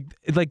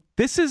 like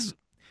this is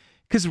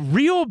because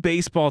real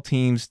baseball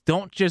teams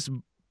don't just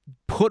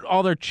put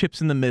all their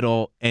chips in the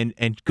middle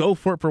and go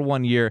for it for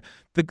 1 year.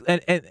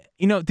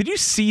 Did you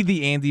see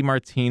the Andy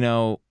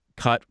Martino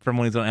cut from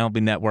when he's on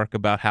MLB Network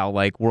about how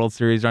like World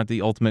Series aren't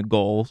the ultimate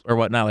goals or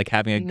whatnot, like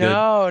having a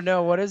good.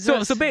 No, what is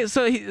this?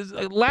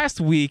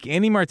 Last week,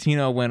 Andy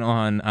Martino went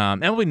on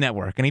MLB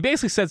Network and he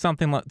basically said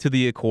something to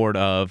the accord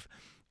of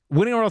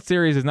winning a World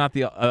Series is not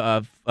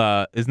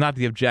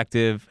the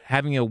objective.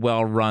 Having a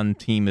well-run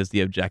team is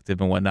the objective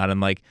and whatnot.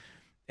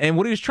 And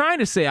what he was trying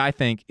to say, I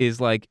think, is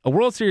like a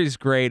World Series is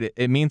great.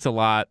 It means a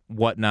lot,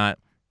 whatnot.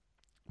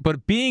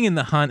 But being in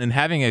the hunt and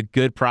having a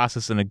good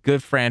process and a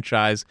good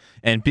franchise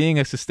and being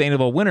a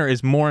sustainable winner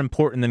is more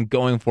important than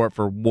going for it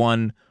for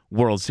one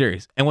World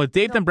Series. And what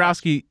Dave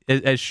Dombrowski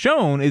has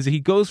shown is he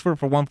goes for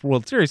one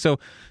World Series. So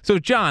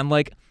John,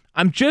 like,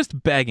 I'm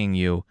just begging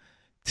you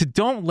to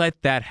don't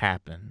let that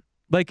happen.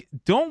 Like,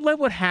 don't let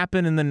what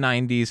happened in the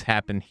 90s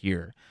happen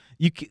here.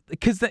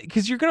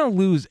 Because you're gonna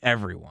lose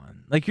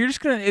everyone. Like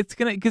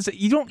because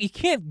you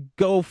can't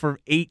go for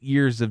 8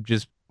 years of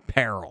just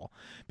peril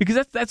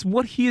because that's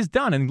what he has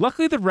done. And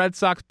luckily the Red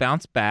Sox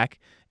bounced back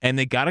and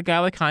they got a guy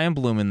like Chaim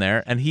Bloom in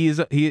there, and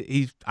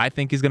I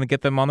think he's gonna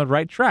get them on the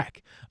right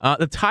track.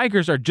 The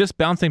Tigers are just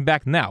bouncing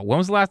back now. When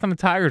was the last time the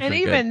Tigers? And were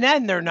even good?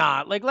 then they're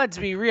not. Like, let's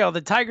be real.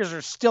 The Tigers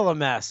are still a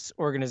mess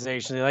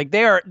organizationally. Like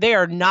they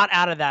are not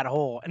out of that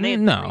hole. And they had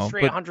 3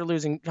 straight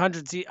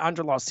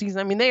 100 loss season.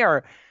 I mean, they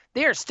are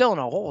still in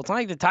a hole. It's not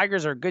like the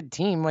Tigers are a good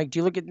team. Like, do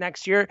you look at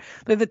next year?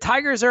 The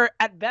Tigers are,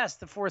 at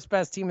best, the fourth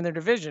best team in their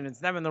division. It's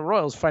them and the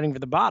Royals fighting for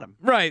the bottom.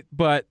 Right,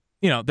 but,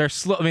 they're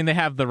slow. I mean, they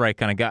have the right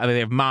kind of guy. They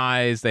have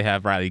Mize. They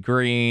have Riley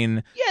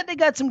Green. Yeah, they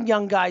got some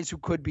young guys who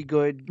could be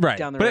good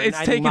down the road. But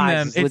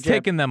it's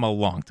taken them a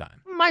long time.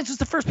 Mize was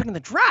the first pick in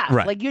the draft.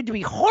 Right. Like, you had to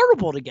be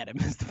horrible to get him,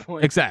 is the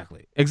point.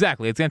 Exactly. It's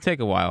going to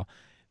take a while.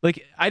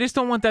 Like, I just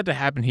don't want that to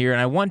happen here, and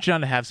I want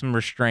John to have some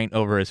restraint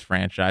over his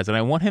franchise, and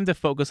I want him to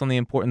focus on the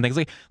important things.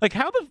 Like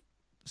how do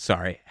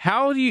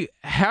you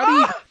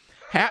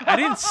I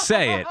didn't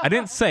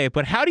say it,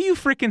 but how do you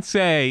freaking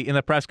say in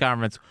the press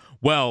conference,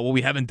 well, what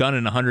we haven't done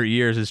in 100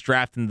 years is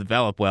draft and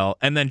develop well,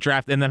 and then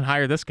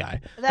hire this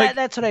guy?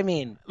 That's what I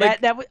mean.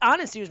 That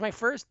honestly was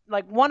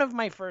one of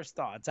my first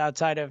thoughts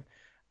outside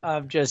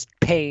of just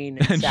pain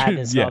and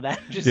sadness and all that,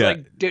 just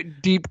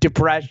deep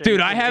depression. Dude,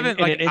 I haven't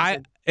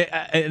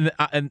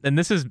and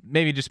this is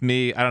maybe just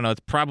me. I don't know.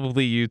 It's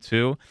probably you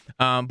too.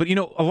 But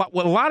a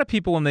lot of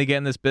people when they get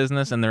in this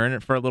business and they're in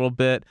it for a little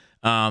bit,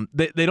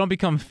 they don't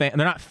become they're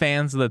not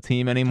fans of the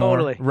team anymore.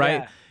 Totally,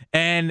 right? Yeah.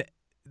 And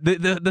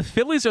the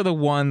Phillies are the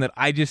one that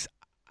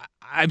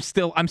I'm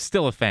still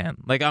a fan.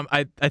 Like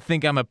I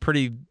think I'm a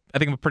pretty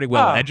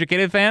well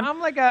educated fan. I'm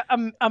like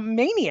a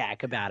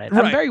maniac about it.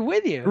 Right. I'm very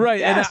with you. Right.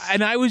 Yes.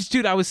 And I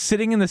was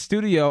sitting in the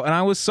studio and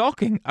I was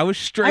sulking. I was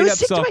straight up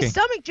sulking. I was sick to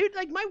my stomach, dude.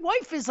 Like, my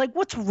wife is like,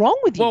 "What's wrong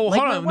with you?" Well,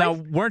 hold on. Now,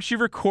 weren't you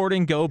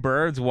recording Go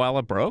Birds while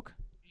it broke?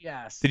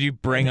 Yes. Did you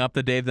bring up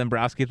the Dave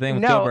Dombrowski thing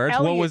with no, Go Birds?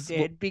 Elliot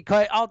did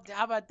because how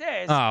about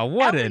this? Oh,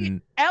 what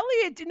an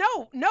Elliot.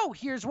 No.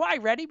 Here's why.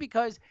 Ready?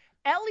 Because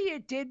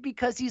Elliot did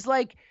because he's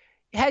like,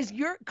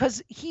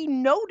 because he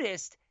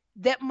noticed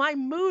that my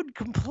mood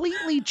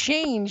completely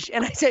changed.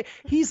 And I said,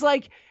 he's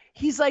like,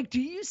 do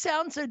you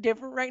sound so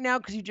different right now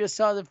because you just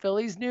saw the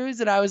Phillies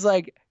news? And I was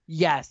like,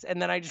 yes.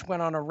 And then I just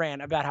went on a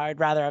rant about how I'd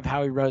rather have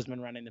Howie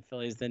Roseman running the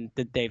Phillies than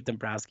Dave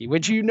Dombrowski,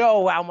 which you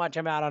know how much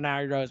I'm out on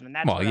Howie Roseman.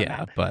 That's what I'm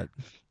at. But...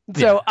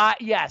 So,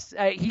 yes,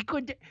 he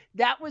could.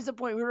 That was the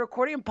point. We were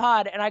recording a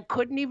pod, and I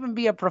couldn't even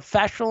be a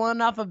professional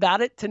enough about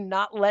it to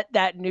not let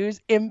that news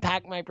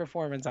impact my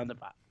performance on the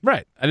pod.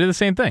 Right. I did the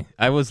same thing.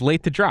 I was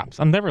late to drops.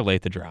 I'm never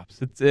late to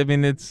drops. It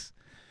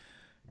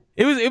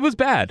was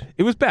bad.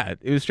 It was bad.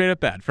 It was straight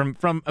up bad. From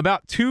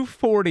about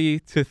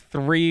 2:40 to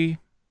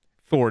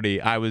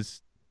 3:40, I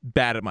was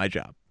bad at my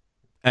job.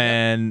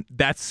 And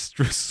that's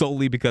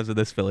solely because of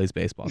this Phillies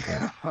baseball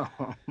team. Oh,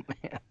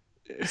 man.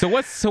 So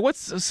what's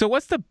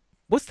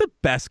the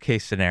best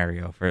case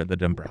scenario for the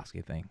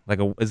Dombrowski thing?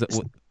 Is it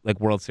like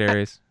World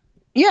Series?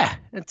 Yeah,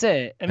 that's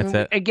it. That's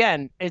it.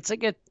 Again, it's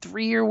like a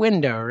 3-year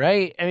window,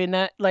 right? I mean,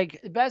 that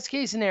the best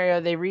case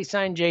scenario, they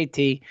re-signed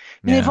JT.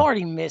 They've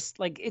already missed.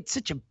 Like, it's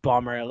such a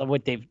bummer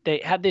what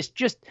they had this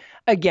just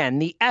again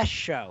the S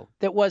show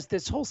that was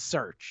this whole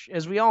search,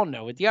 as we all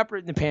know, with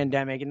the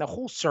pandemic and the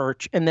whole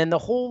search, and then the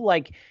whole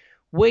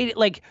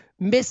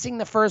missing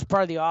the first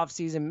part of the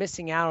offseason,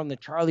 missing out on the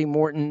Charlie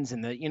Mortons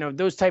and the,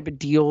 those type of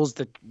deals,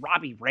 the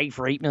Robbie Ray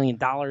for $8 million,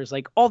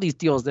 like all these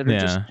deals that are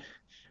just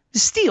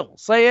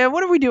steals. Like,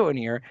 what are we doing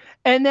here?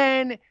 And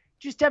then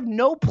just have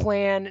no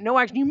plan, no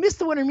action. You miss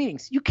the winter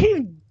meetings. You can't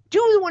even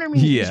do the winter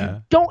meetings. Yeah.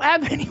 You don't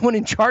have anyone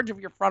in charge of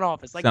your front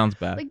office. Like, sounds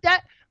bad. Like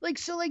that. Like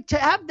to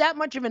have that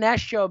much of an S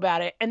show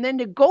about it, and then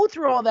to go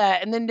through all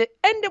that, and then to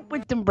end up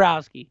with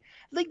Dombrowski.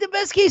 Like the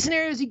best case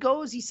scenario is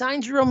he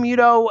signs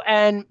Realmuto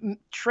and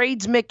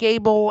trades Mick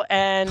Abel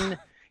and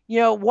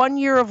 1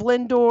 year of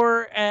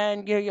Lindor,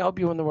 and you hope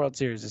you win the World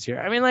Series this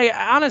year. I mean, like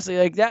honestly,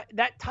 like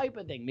that type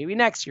of thing. Maybe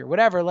next year,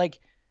 whatever. Like,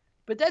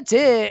 but that's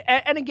it.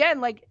 And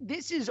again, like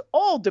this is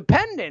all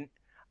dependent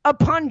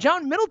upon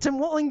John Middleton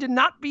willing to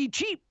not be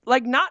cheap,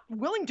 like not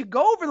willing to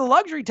go over the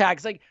luxury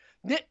tax. Like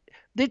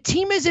the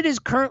team as it is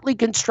currently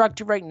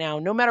constructed right now,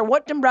 no matter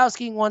what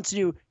Dombrowski wants to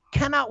do,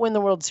 cannot win the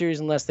World Series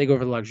unless they go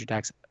over the luxury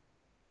tax.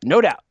 No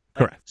doubt.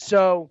 Correct.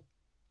 So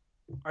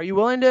are you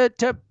willing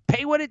to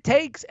pay what it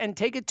takes and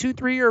take a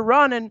 2-3 year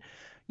run? And,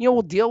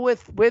 we'll deal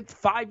with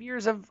 5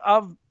 years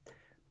of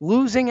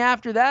losing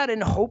after that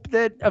and hope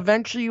that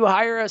eventually you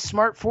hire a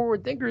smart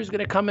forward thinker who's going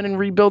to come in and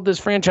rebuild this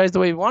franchise the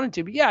way we want it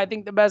to. But yeah, I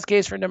think the best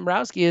case for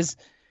Dombrowski is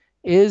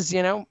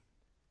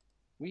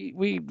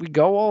we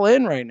go all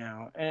in right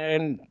now.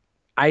 And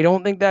I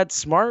don't think that's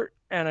smart,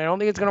 and I don't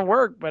think it's going to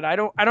work, but I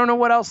don't know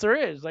what else there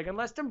is. Like,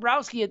 unless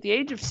Dombrowski at the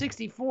age of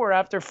 64,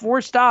 after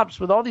 4 stops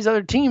with all these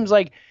other teams,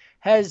 like,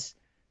 has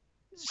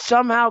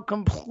somehow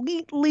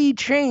completely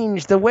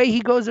changed the way he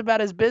goes about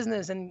his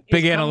business. And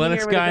big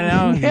analytics guy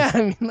now. Yeah,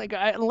 I mean, like,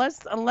 unless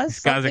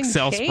guy's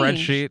Excel changed,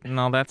 spreadsheet and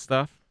all that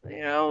stuff.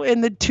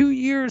 In the 2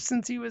 years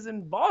since he was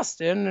in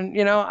Boston,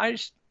 and I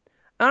don't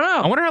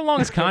know. I wonder how long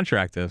his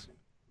contract is.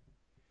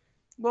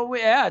 Well,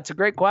 yeah, it's a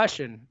great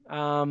question.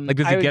 Like,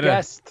 does he get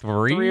a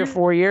 3 or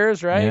 4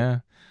 years, right? Yeah.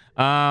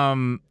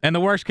 And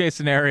the worst case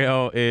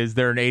scenario is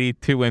they're an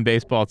 82-win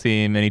baseball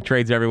team, and he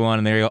trades everyone,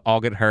 and they all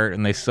get hurt,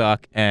 and they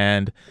suck,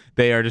 and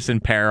they are just in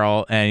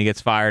peril, and he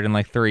gets fired in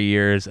like 3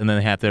 years, and then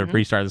they have to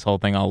restart this whole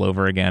thing all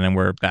over again, and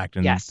we're back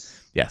to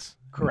yes.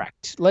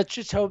 Correct. Let's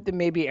just hope that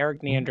maybe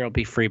Eric Neander will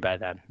be free by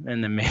then,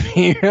 and then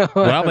maybe.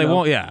 Well, they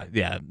won't.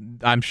 Yeah.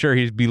 I'm sure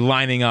he'd be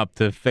lining up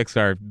to fix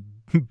our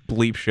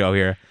bleep show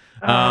here.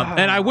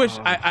 And I wish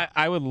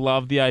I would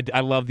love the idea. I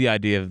love the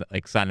idea of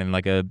like signing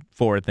like a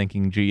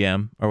forward-thinking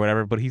GM or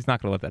whatever, but he's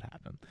not going to let that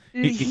happen.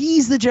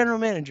 He's the general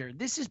manager.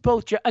 This is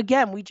both.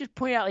 Again, we just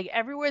point out like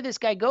everywhere this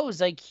guy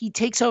goes, like he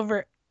takes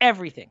over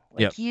everything.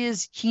 Like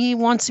he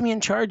wants to be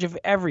in charge of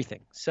everything.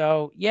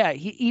 So yeah,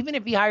 even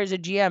if he hires a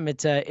GM,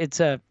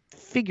 it's a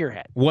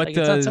figurehead. It's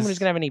not someone who's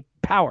going to have any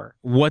power.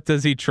 What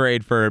does he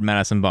trade for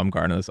Madison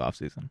Bumgarner this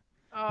offseason?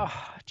 Oh,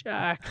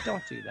 Jack,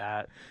 don't do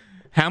that.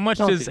 How much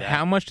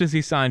does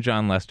he sign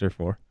John Lester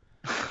for?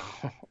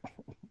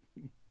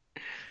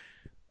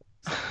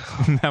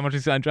 How much he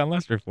signed John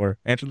Lester for?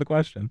 Answer the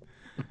question.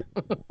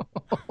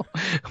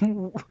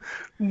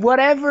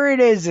 Whatever it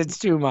is, it's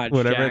too much.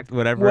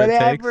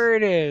 Whatever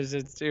it is,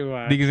 it's too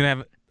much.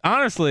 Because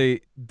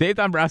honestly, Dave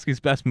Dombrowski's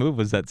best move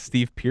was that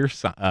Steve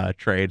Pierce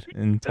trade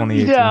in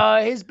 2018.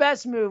 No, his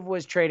best move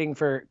was trading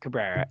for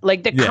Cabrera.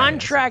 Like the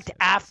contract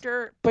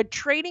after, but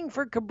trading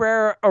for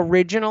Cabrera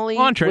originally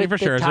with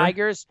the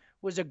Tigers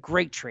was a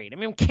great trade. I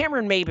mean,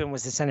 Cameron Maybin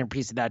was the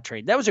centerpiece of that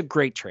trade. That was a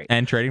great trade.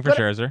 And trading for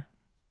Scherzer.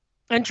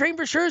 And trading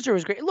for Scherzer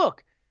was great.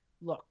 Look.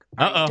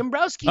 Uh-oh.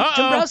 Dombrowski. No.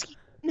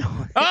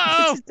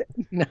 Uh-oh.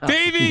 No.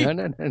 Davey.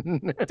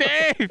 No.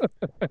 Dave.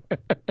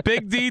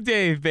 Big D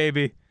Dave,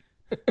 baby.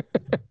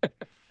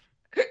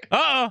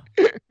 Uh-oh.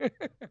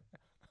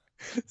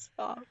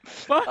 Stop.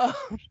 What?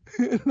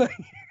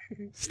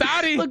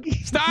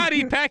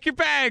 Stoddy, pack your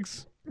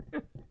bags.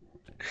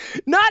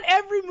 Not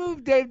every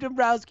move Dave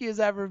Dombrowski has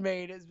ever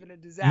made has been a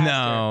disaster.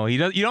 No, he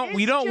does.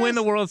 We don't win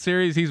the World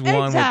Series. He's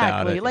won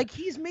without it. Like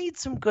he's made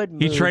some good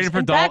moves. He traded for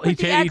He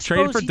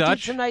traded for Dutch. He did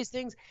some nice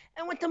things.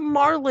 And with the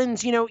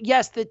Marlins,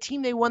 yes, the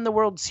team they won the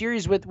World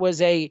Series with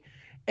was a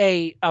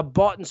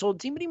bought and sold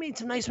team, but he made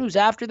some nice moves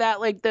after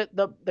that. Like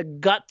the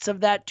guts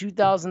of that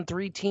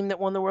 2003 team that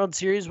won the World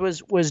Series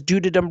was due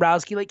to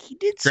Dombrowski. Like he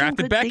did some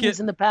good things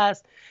in the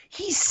past.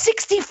 He's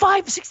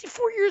 65,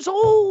 64 years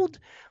old.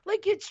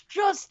 Like it's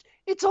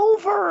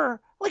over.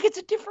 Like it's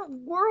a different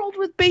world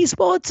with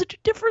baseball. It's such a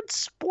different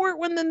sport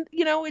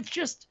it's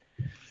just,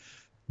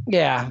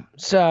 yeah.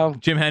 So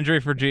Jim Hendry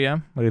for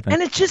GM. What do you think?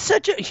 And it's just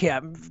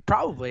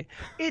probably.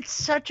 It's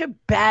such a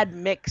bad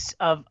mix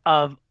of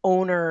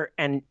owner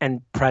and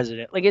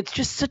president. Like it's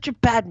just such a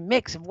bad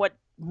mix of what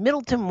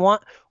Middleton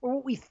want or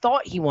what we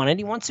thought he wanted.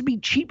 He wants to be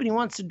cheap and he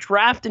wants to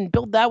draft and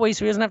build that way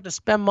so he doesn't have to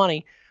spend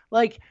money.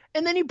 Like,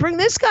 and then you bring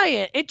this guy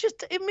in.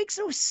 It makes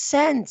no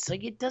sense.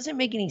 Like it doesn't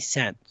make any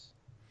sense.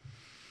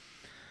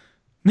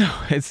 No,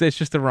 it's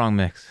just the wrong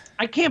mix.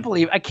 I can't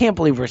believe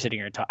we're sitting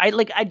here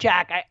talking.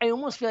 Jack, I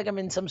almost feel like I'm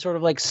in some sort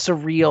of like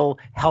surreal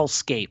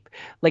hellscape,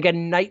 like a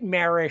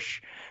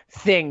nightmarish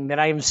thing that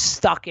I am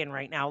stuck in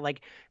right now.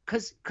 Like,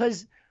 cause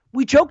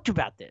we joked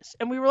about this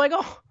and we were like,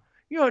 oh,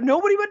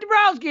 nobody but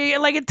Dombrowski.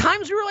 And like at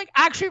times we were like,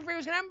 actually, if it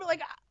was gonna happen, but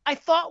like I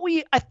thought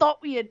we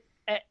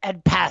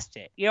had passed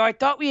it. I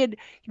thought we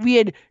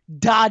had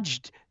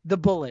dodged the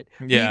bullet.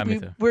 Yeah, me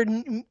too. We're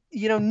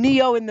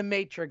Neo in the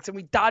Matrix, and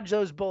we dodge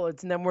those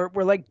bullets, and then we're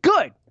like,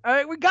 good, all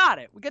right, we got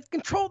it. We get to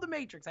control the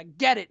Matrix. I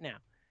get it now.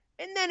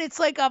 And then it's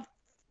like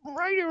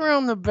right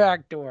around the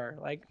back door,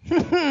 like,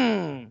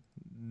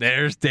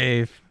 There's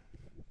Dave.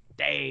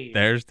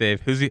 There's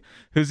Dave. Who's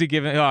he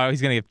giving? Oh,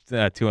 he's gonna give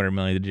 $200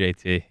 million to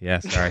JT. Yeah,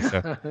 sorry.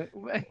 So,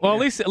 well, at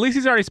least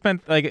he's already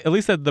spent at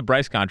least the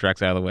Bryce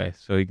contract's out of the way,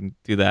 so he can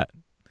do that.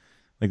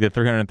 Like the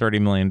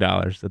 $330 million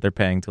that they're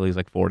paying till he's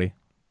like 40,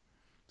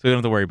 so you don't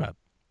have to worry about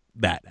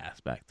that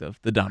aspect of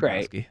the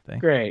Dombrowski thing.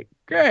 Great.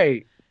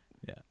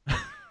 Yeah.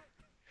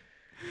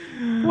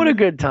 What a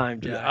good time,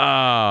 Jack.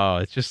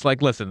 Oh, it's just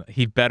like, listen,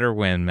 he better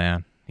win,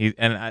 man.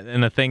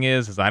 And the thing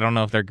is I don't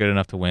know if they're good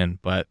enough to win,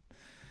 but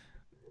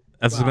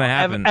that's what's going to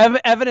happen.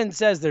 Evidence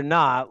says they're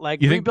not. Like,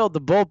 rebuild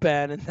the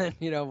bullpen, and then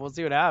we'll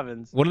see what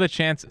happens. What are the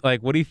chances?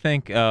 Like, what do you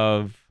think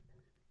of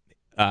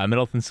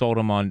Middleton sold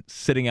him on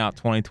sitting out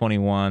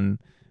 2021,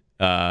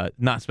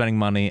 not spending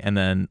money, and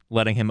then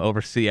letting him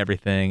oversee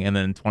everything, and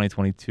then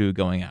 2022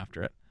 going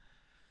after it?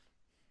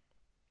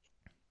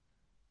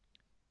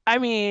 I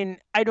mean,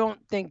 I don't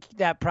think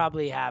that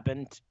probably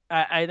happened.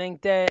 I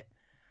think that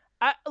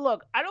I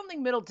don't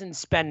think Middleton's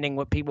spending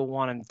what people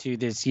want him to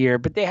this year,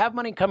 but they have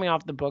money coming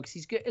off the books.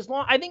 He's good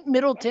I think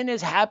Middleton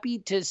is happy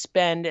to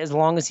spend as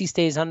long as he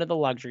stays under the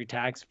luxury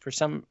tax. For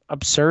some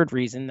absurd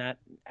reason, that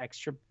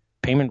extra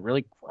payment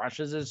really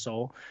crushes his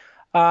soul.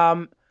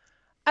 I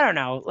don't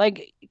know,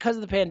 like, because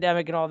of the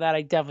pandemic and all that,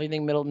 I definitely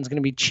think Middleton's going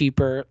to be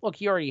cheaper. Look,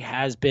 he already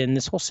has been.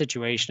 This whole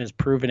situation has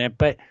proven it,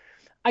 but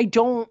I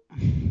don't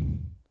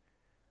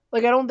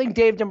think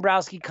Dave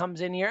Dombrowski comes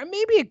in here, and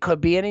maybe it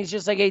could be, and he's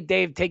just like, hey,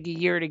 Dave, take a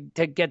year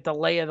to get the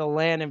lay of the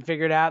land and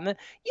figure it out. And then,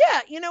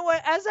 yeah, you know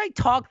what? As I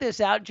talk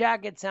this out,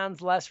 Jack, it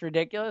sounds less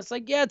ridiculous.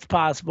 Like, yeah, it's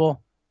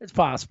possible. It's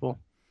possible.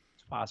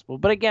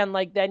 But again,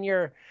 like,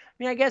 then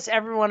I guess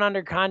everyone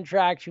under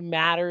contract who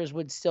matters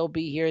would still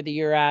be here the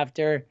year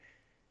after.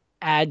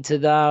 Add to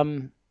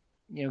them,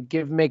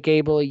 give Mick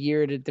Abel a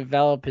year to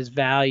develop his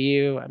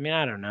value. I mean,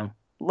 I don't know.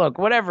 Look,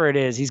 whatever it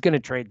is, he's going to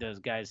trade those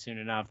guys soon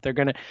enough.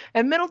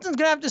 And Middleton's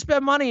going to have to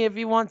spend money if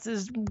he wants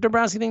this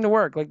Dombrowski thing to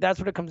work. Like, that's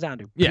what it comes down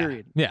to.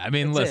 Period. Yeah. I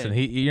mean, that's listen,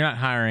 you're not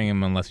hiring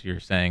him unless you're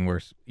saying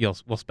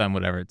we'll spend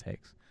whatever it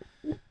takes.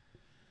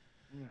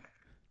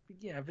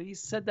 Yeah, but he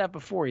said that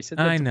before. He said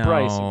that to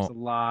Bryce. It was a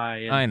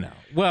lie. I know.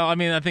 Well, I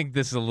mean, I think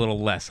this is a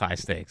little less high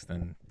stakes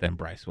than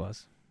Bryce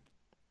was.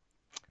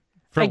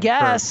 I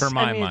guess. For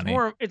my money.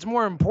 It's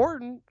more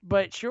important,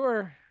 but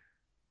sure.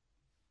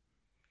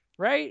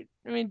 Right?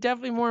 I mean,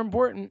 definitely more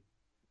important.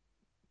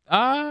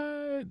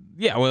 Yeah.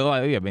 Well,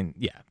 I mean,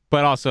 yeah.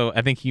 But also,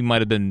 I think he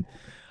might have been.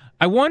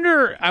 I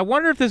wonder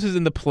if this was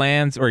in the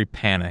plans or he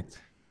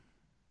panicked.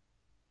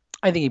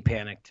 I think he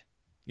panicked.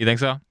 You think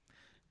so?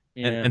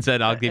 Yeah. And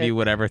said, "I'll give you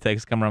whatever it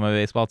takes to come run my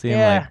baseball team."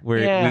 Yeah.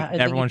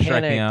 Everyone's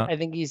striking out. I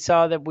think he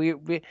saw that we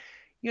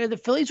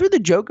the Phillies were the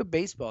joke of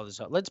baseball this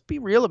offseason. Let's be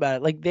real about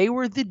it. Like, they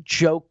were the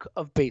joke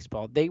of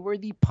baseball. They were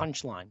the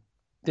punchline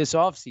this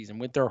offseason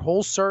with their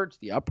whole search,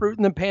 the uproot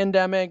in the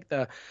pandemic,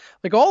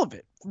 all of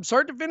it from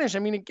start to finish. I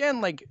mean,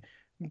 again, like,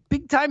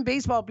 big time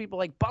baseball people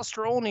like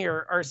Buster Olney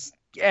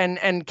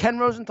and Ken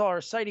Rosenthal are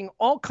citing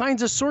all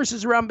kinds of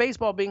sources around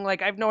baseball being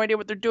like, I have no idea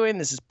what they're doing.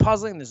 This is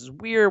puzzling. This is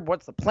weird.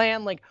 What's the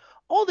plan? Like,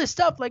 all this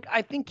stuff. Like,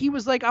 I think he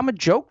was like, I'm a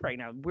joke right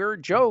now. We're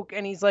a joke.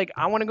 And he's like,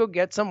 I want to go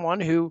get someone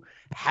who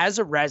has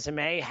a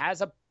resume,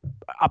 has a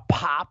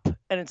pop.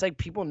 And it's like,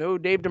 people know who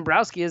Dave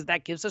Dombrowski is.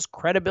 That gives us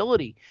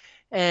credibility.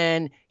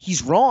 And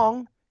he's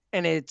wrong.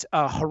 And it's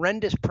a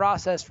horrendous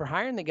process for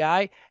hiring the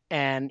guy.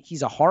 And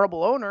he's a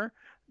horrible owner.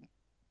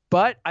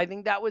 But I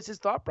think that was his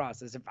thought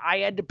process. If I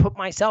had to put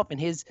myself in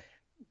his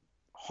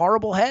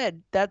horrible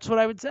head, that's what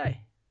I would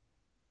say.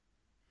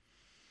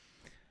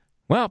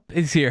 Well,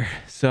 he's here,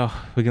 so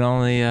we can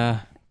only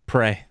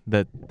pray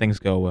that things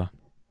go well.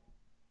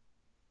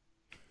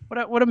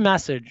 What a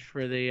message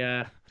for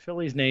the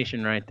Phillies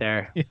nation right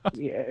there.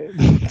 Yeah.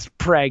 Just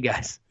pray,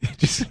 guys.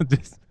 just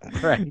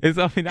pray.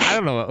 I mean, I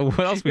don't know what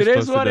else we're supposed to do. It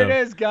is what it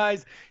is,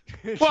 guys.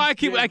 Well, I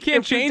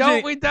can't change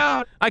it. We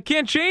don't. I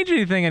can't change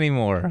anything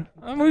anymore.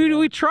 I mean,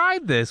 we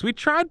tried this. We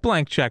tried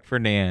blank check for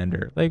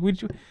Neander. Like, we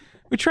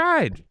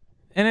tried,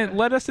 and it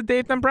led us to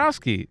Dave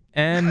Dombrowski.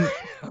 And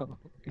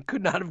it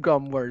could not have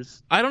gone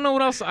worse. I don't know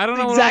what else. I don't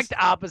know the what else.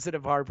 Exact opposite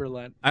of Harper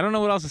Lent. I don't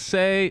know what else to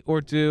say or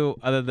do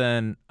other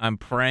than I'm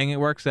praying it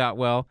works out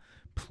well.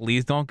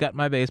 Please don't gut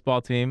my baseball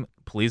team.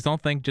 Please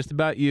don't think just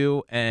about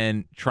you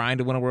and trying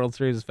to win a World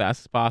Series as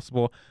fast as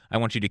possible. I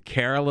want you to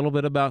care a little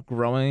bit about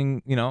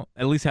growing,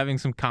 at least having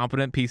some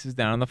competent pieces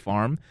down on the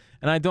farm.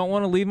 And I don't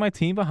want to leave my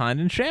team behind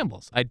in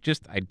shambles. I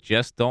just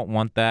don't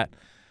want that.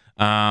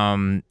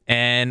 And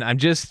I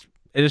just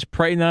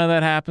pray none of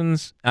that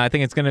happens. I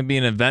think it's going to be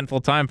an eventful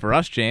time for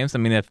us, James. I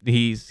mean, if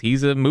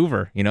he's a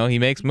mover, he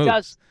makes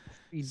moves.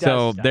 He does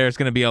so stuff. There's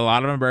going to be a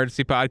lot of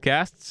emergency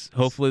podcasts.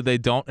 Hopefully they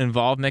don't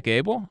involve Mick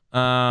Abel.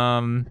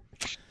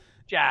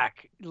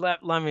 Jack,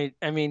 let me.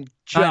 I mean,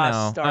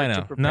 just start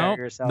to prepare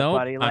yourself,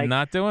 buddy. I'm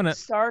not doing it.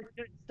 Start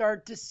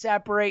to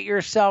separate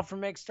yourself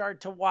from it.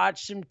 Start to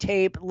watch some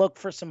tape. Look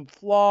for some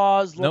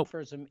flaws. Look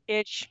for some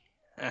itch.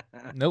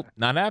 Nope,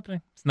 not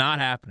happening. It's not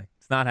happening.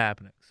 It's not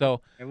happening.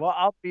 So, well,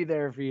 I'll be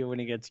there for you when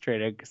he gets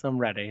traded because I'm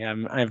ready.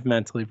 I've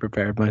mentally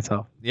prepared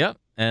myself. Yep,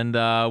 and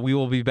we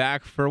will be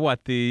back for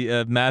what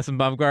the Madison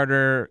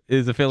Bumgarner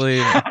is a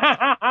Philly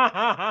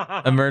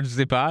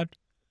emergency pod.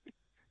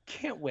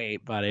 Can't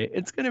wait, buddy.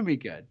 It's gonna be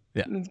good.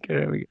 Yeah, it's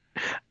gonna be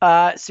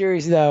good.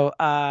 Seriously though,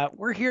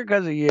 we're here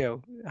because of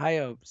you, High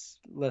Hopes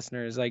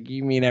listeners. Like,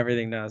 you mean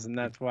everything to us, and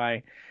that's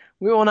why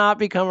we will not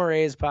become a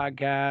Rays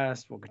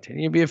podcast. We'll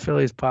continue to be a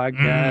Phillies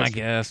podcast. I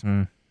guess.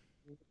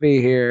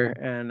 Be here,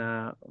 and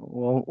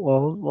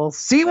we'll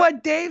see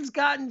what Dave's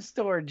got in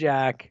store,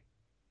 Jack.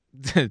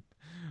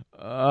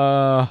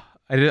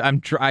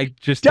 I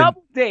just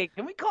Double D.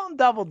 Can we call him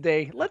Double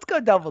D? Let's go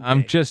Double D.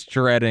 I'm just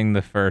dreading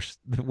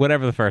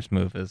whatever the first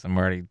move is. I'm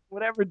already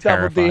whatever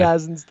terrified. Double D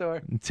has in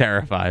store. I'm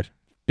terrified.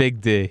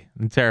 Big D.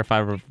 I'm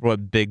terrified of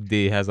what Big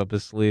D has up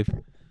his sleeve.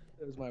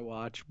 There's my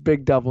watch.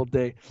 Big Double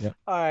D. Yep.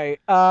 All right.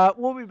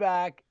 We'll be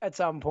back at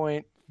some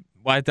point.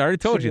 Well, I already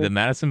told you that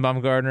Madison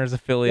Bumgarner is a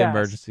Philly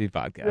emergency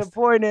podcast. The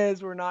point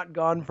is, we're not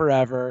gone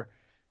forever.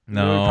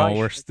 No,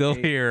 we're still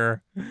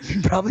here.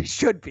 We probably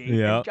should be.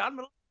 Yeah. John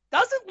Middleton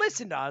doesn't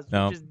listen to us,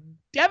 which is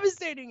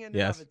devastating in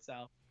and of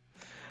itself.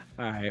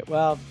 All right.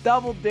 Well,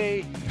 Double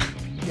D.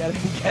 Get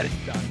it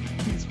done.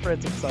 He's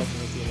Fritz himself.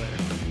 We'll see you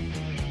later.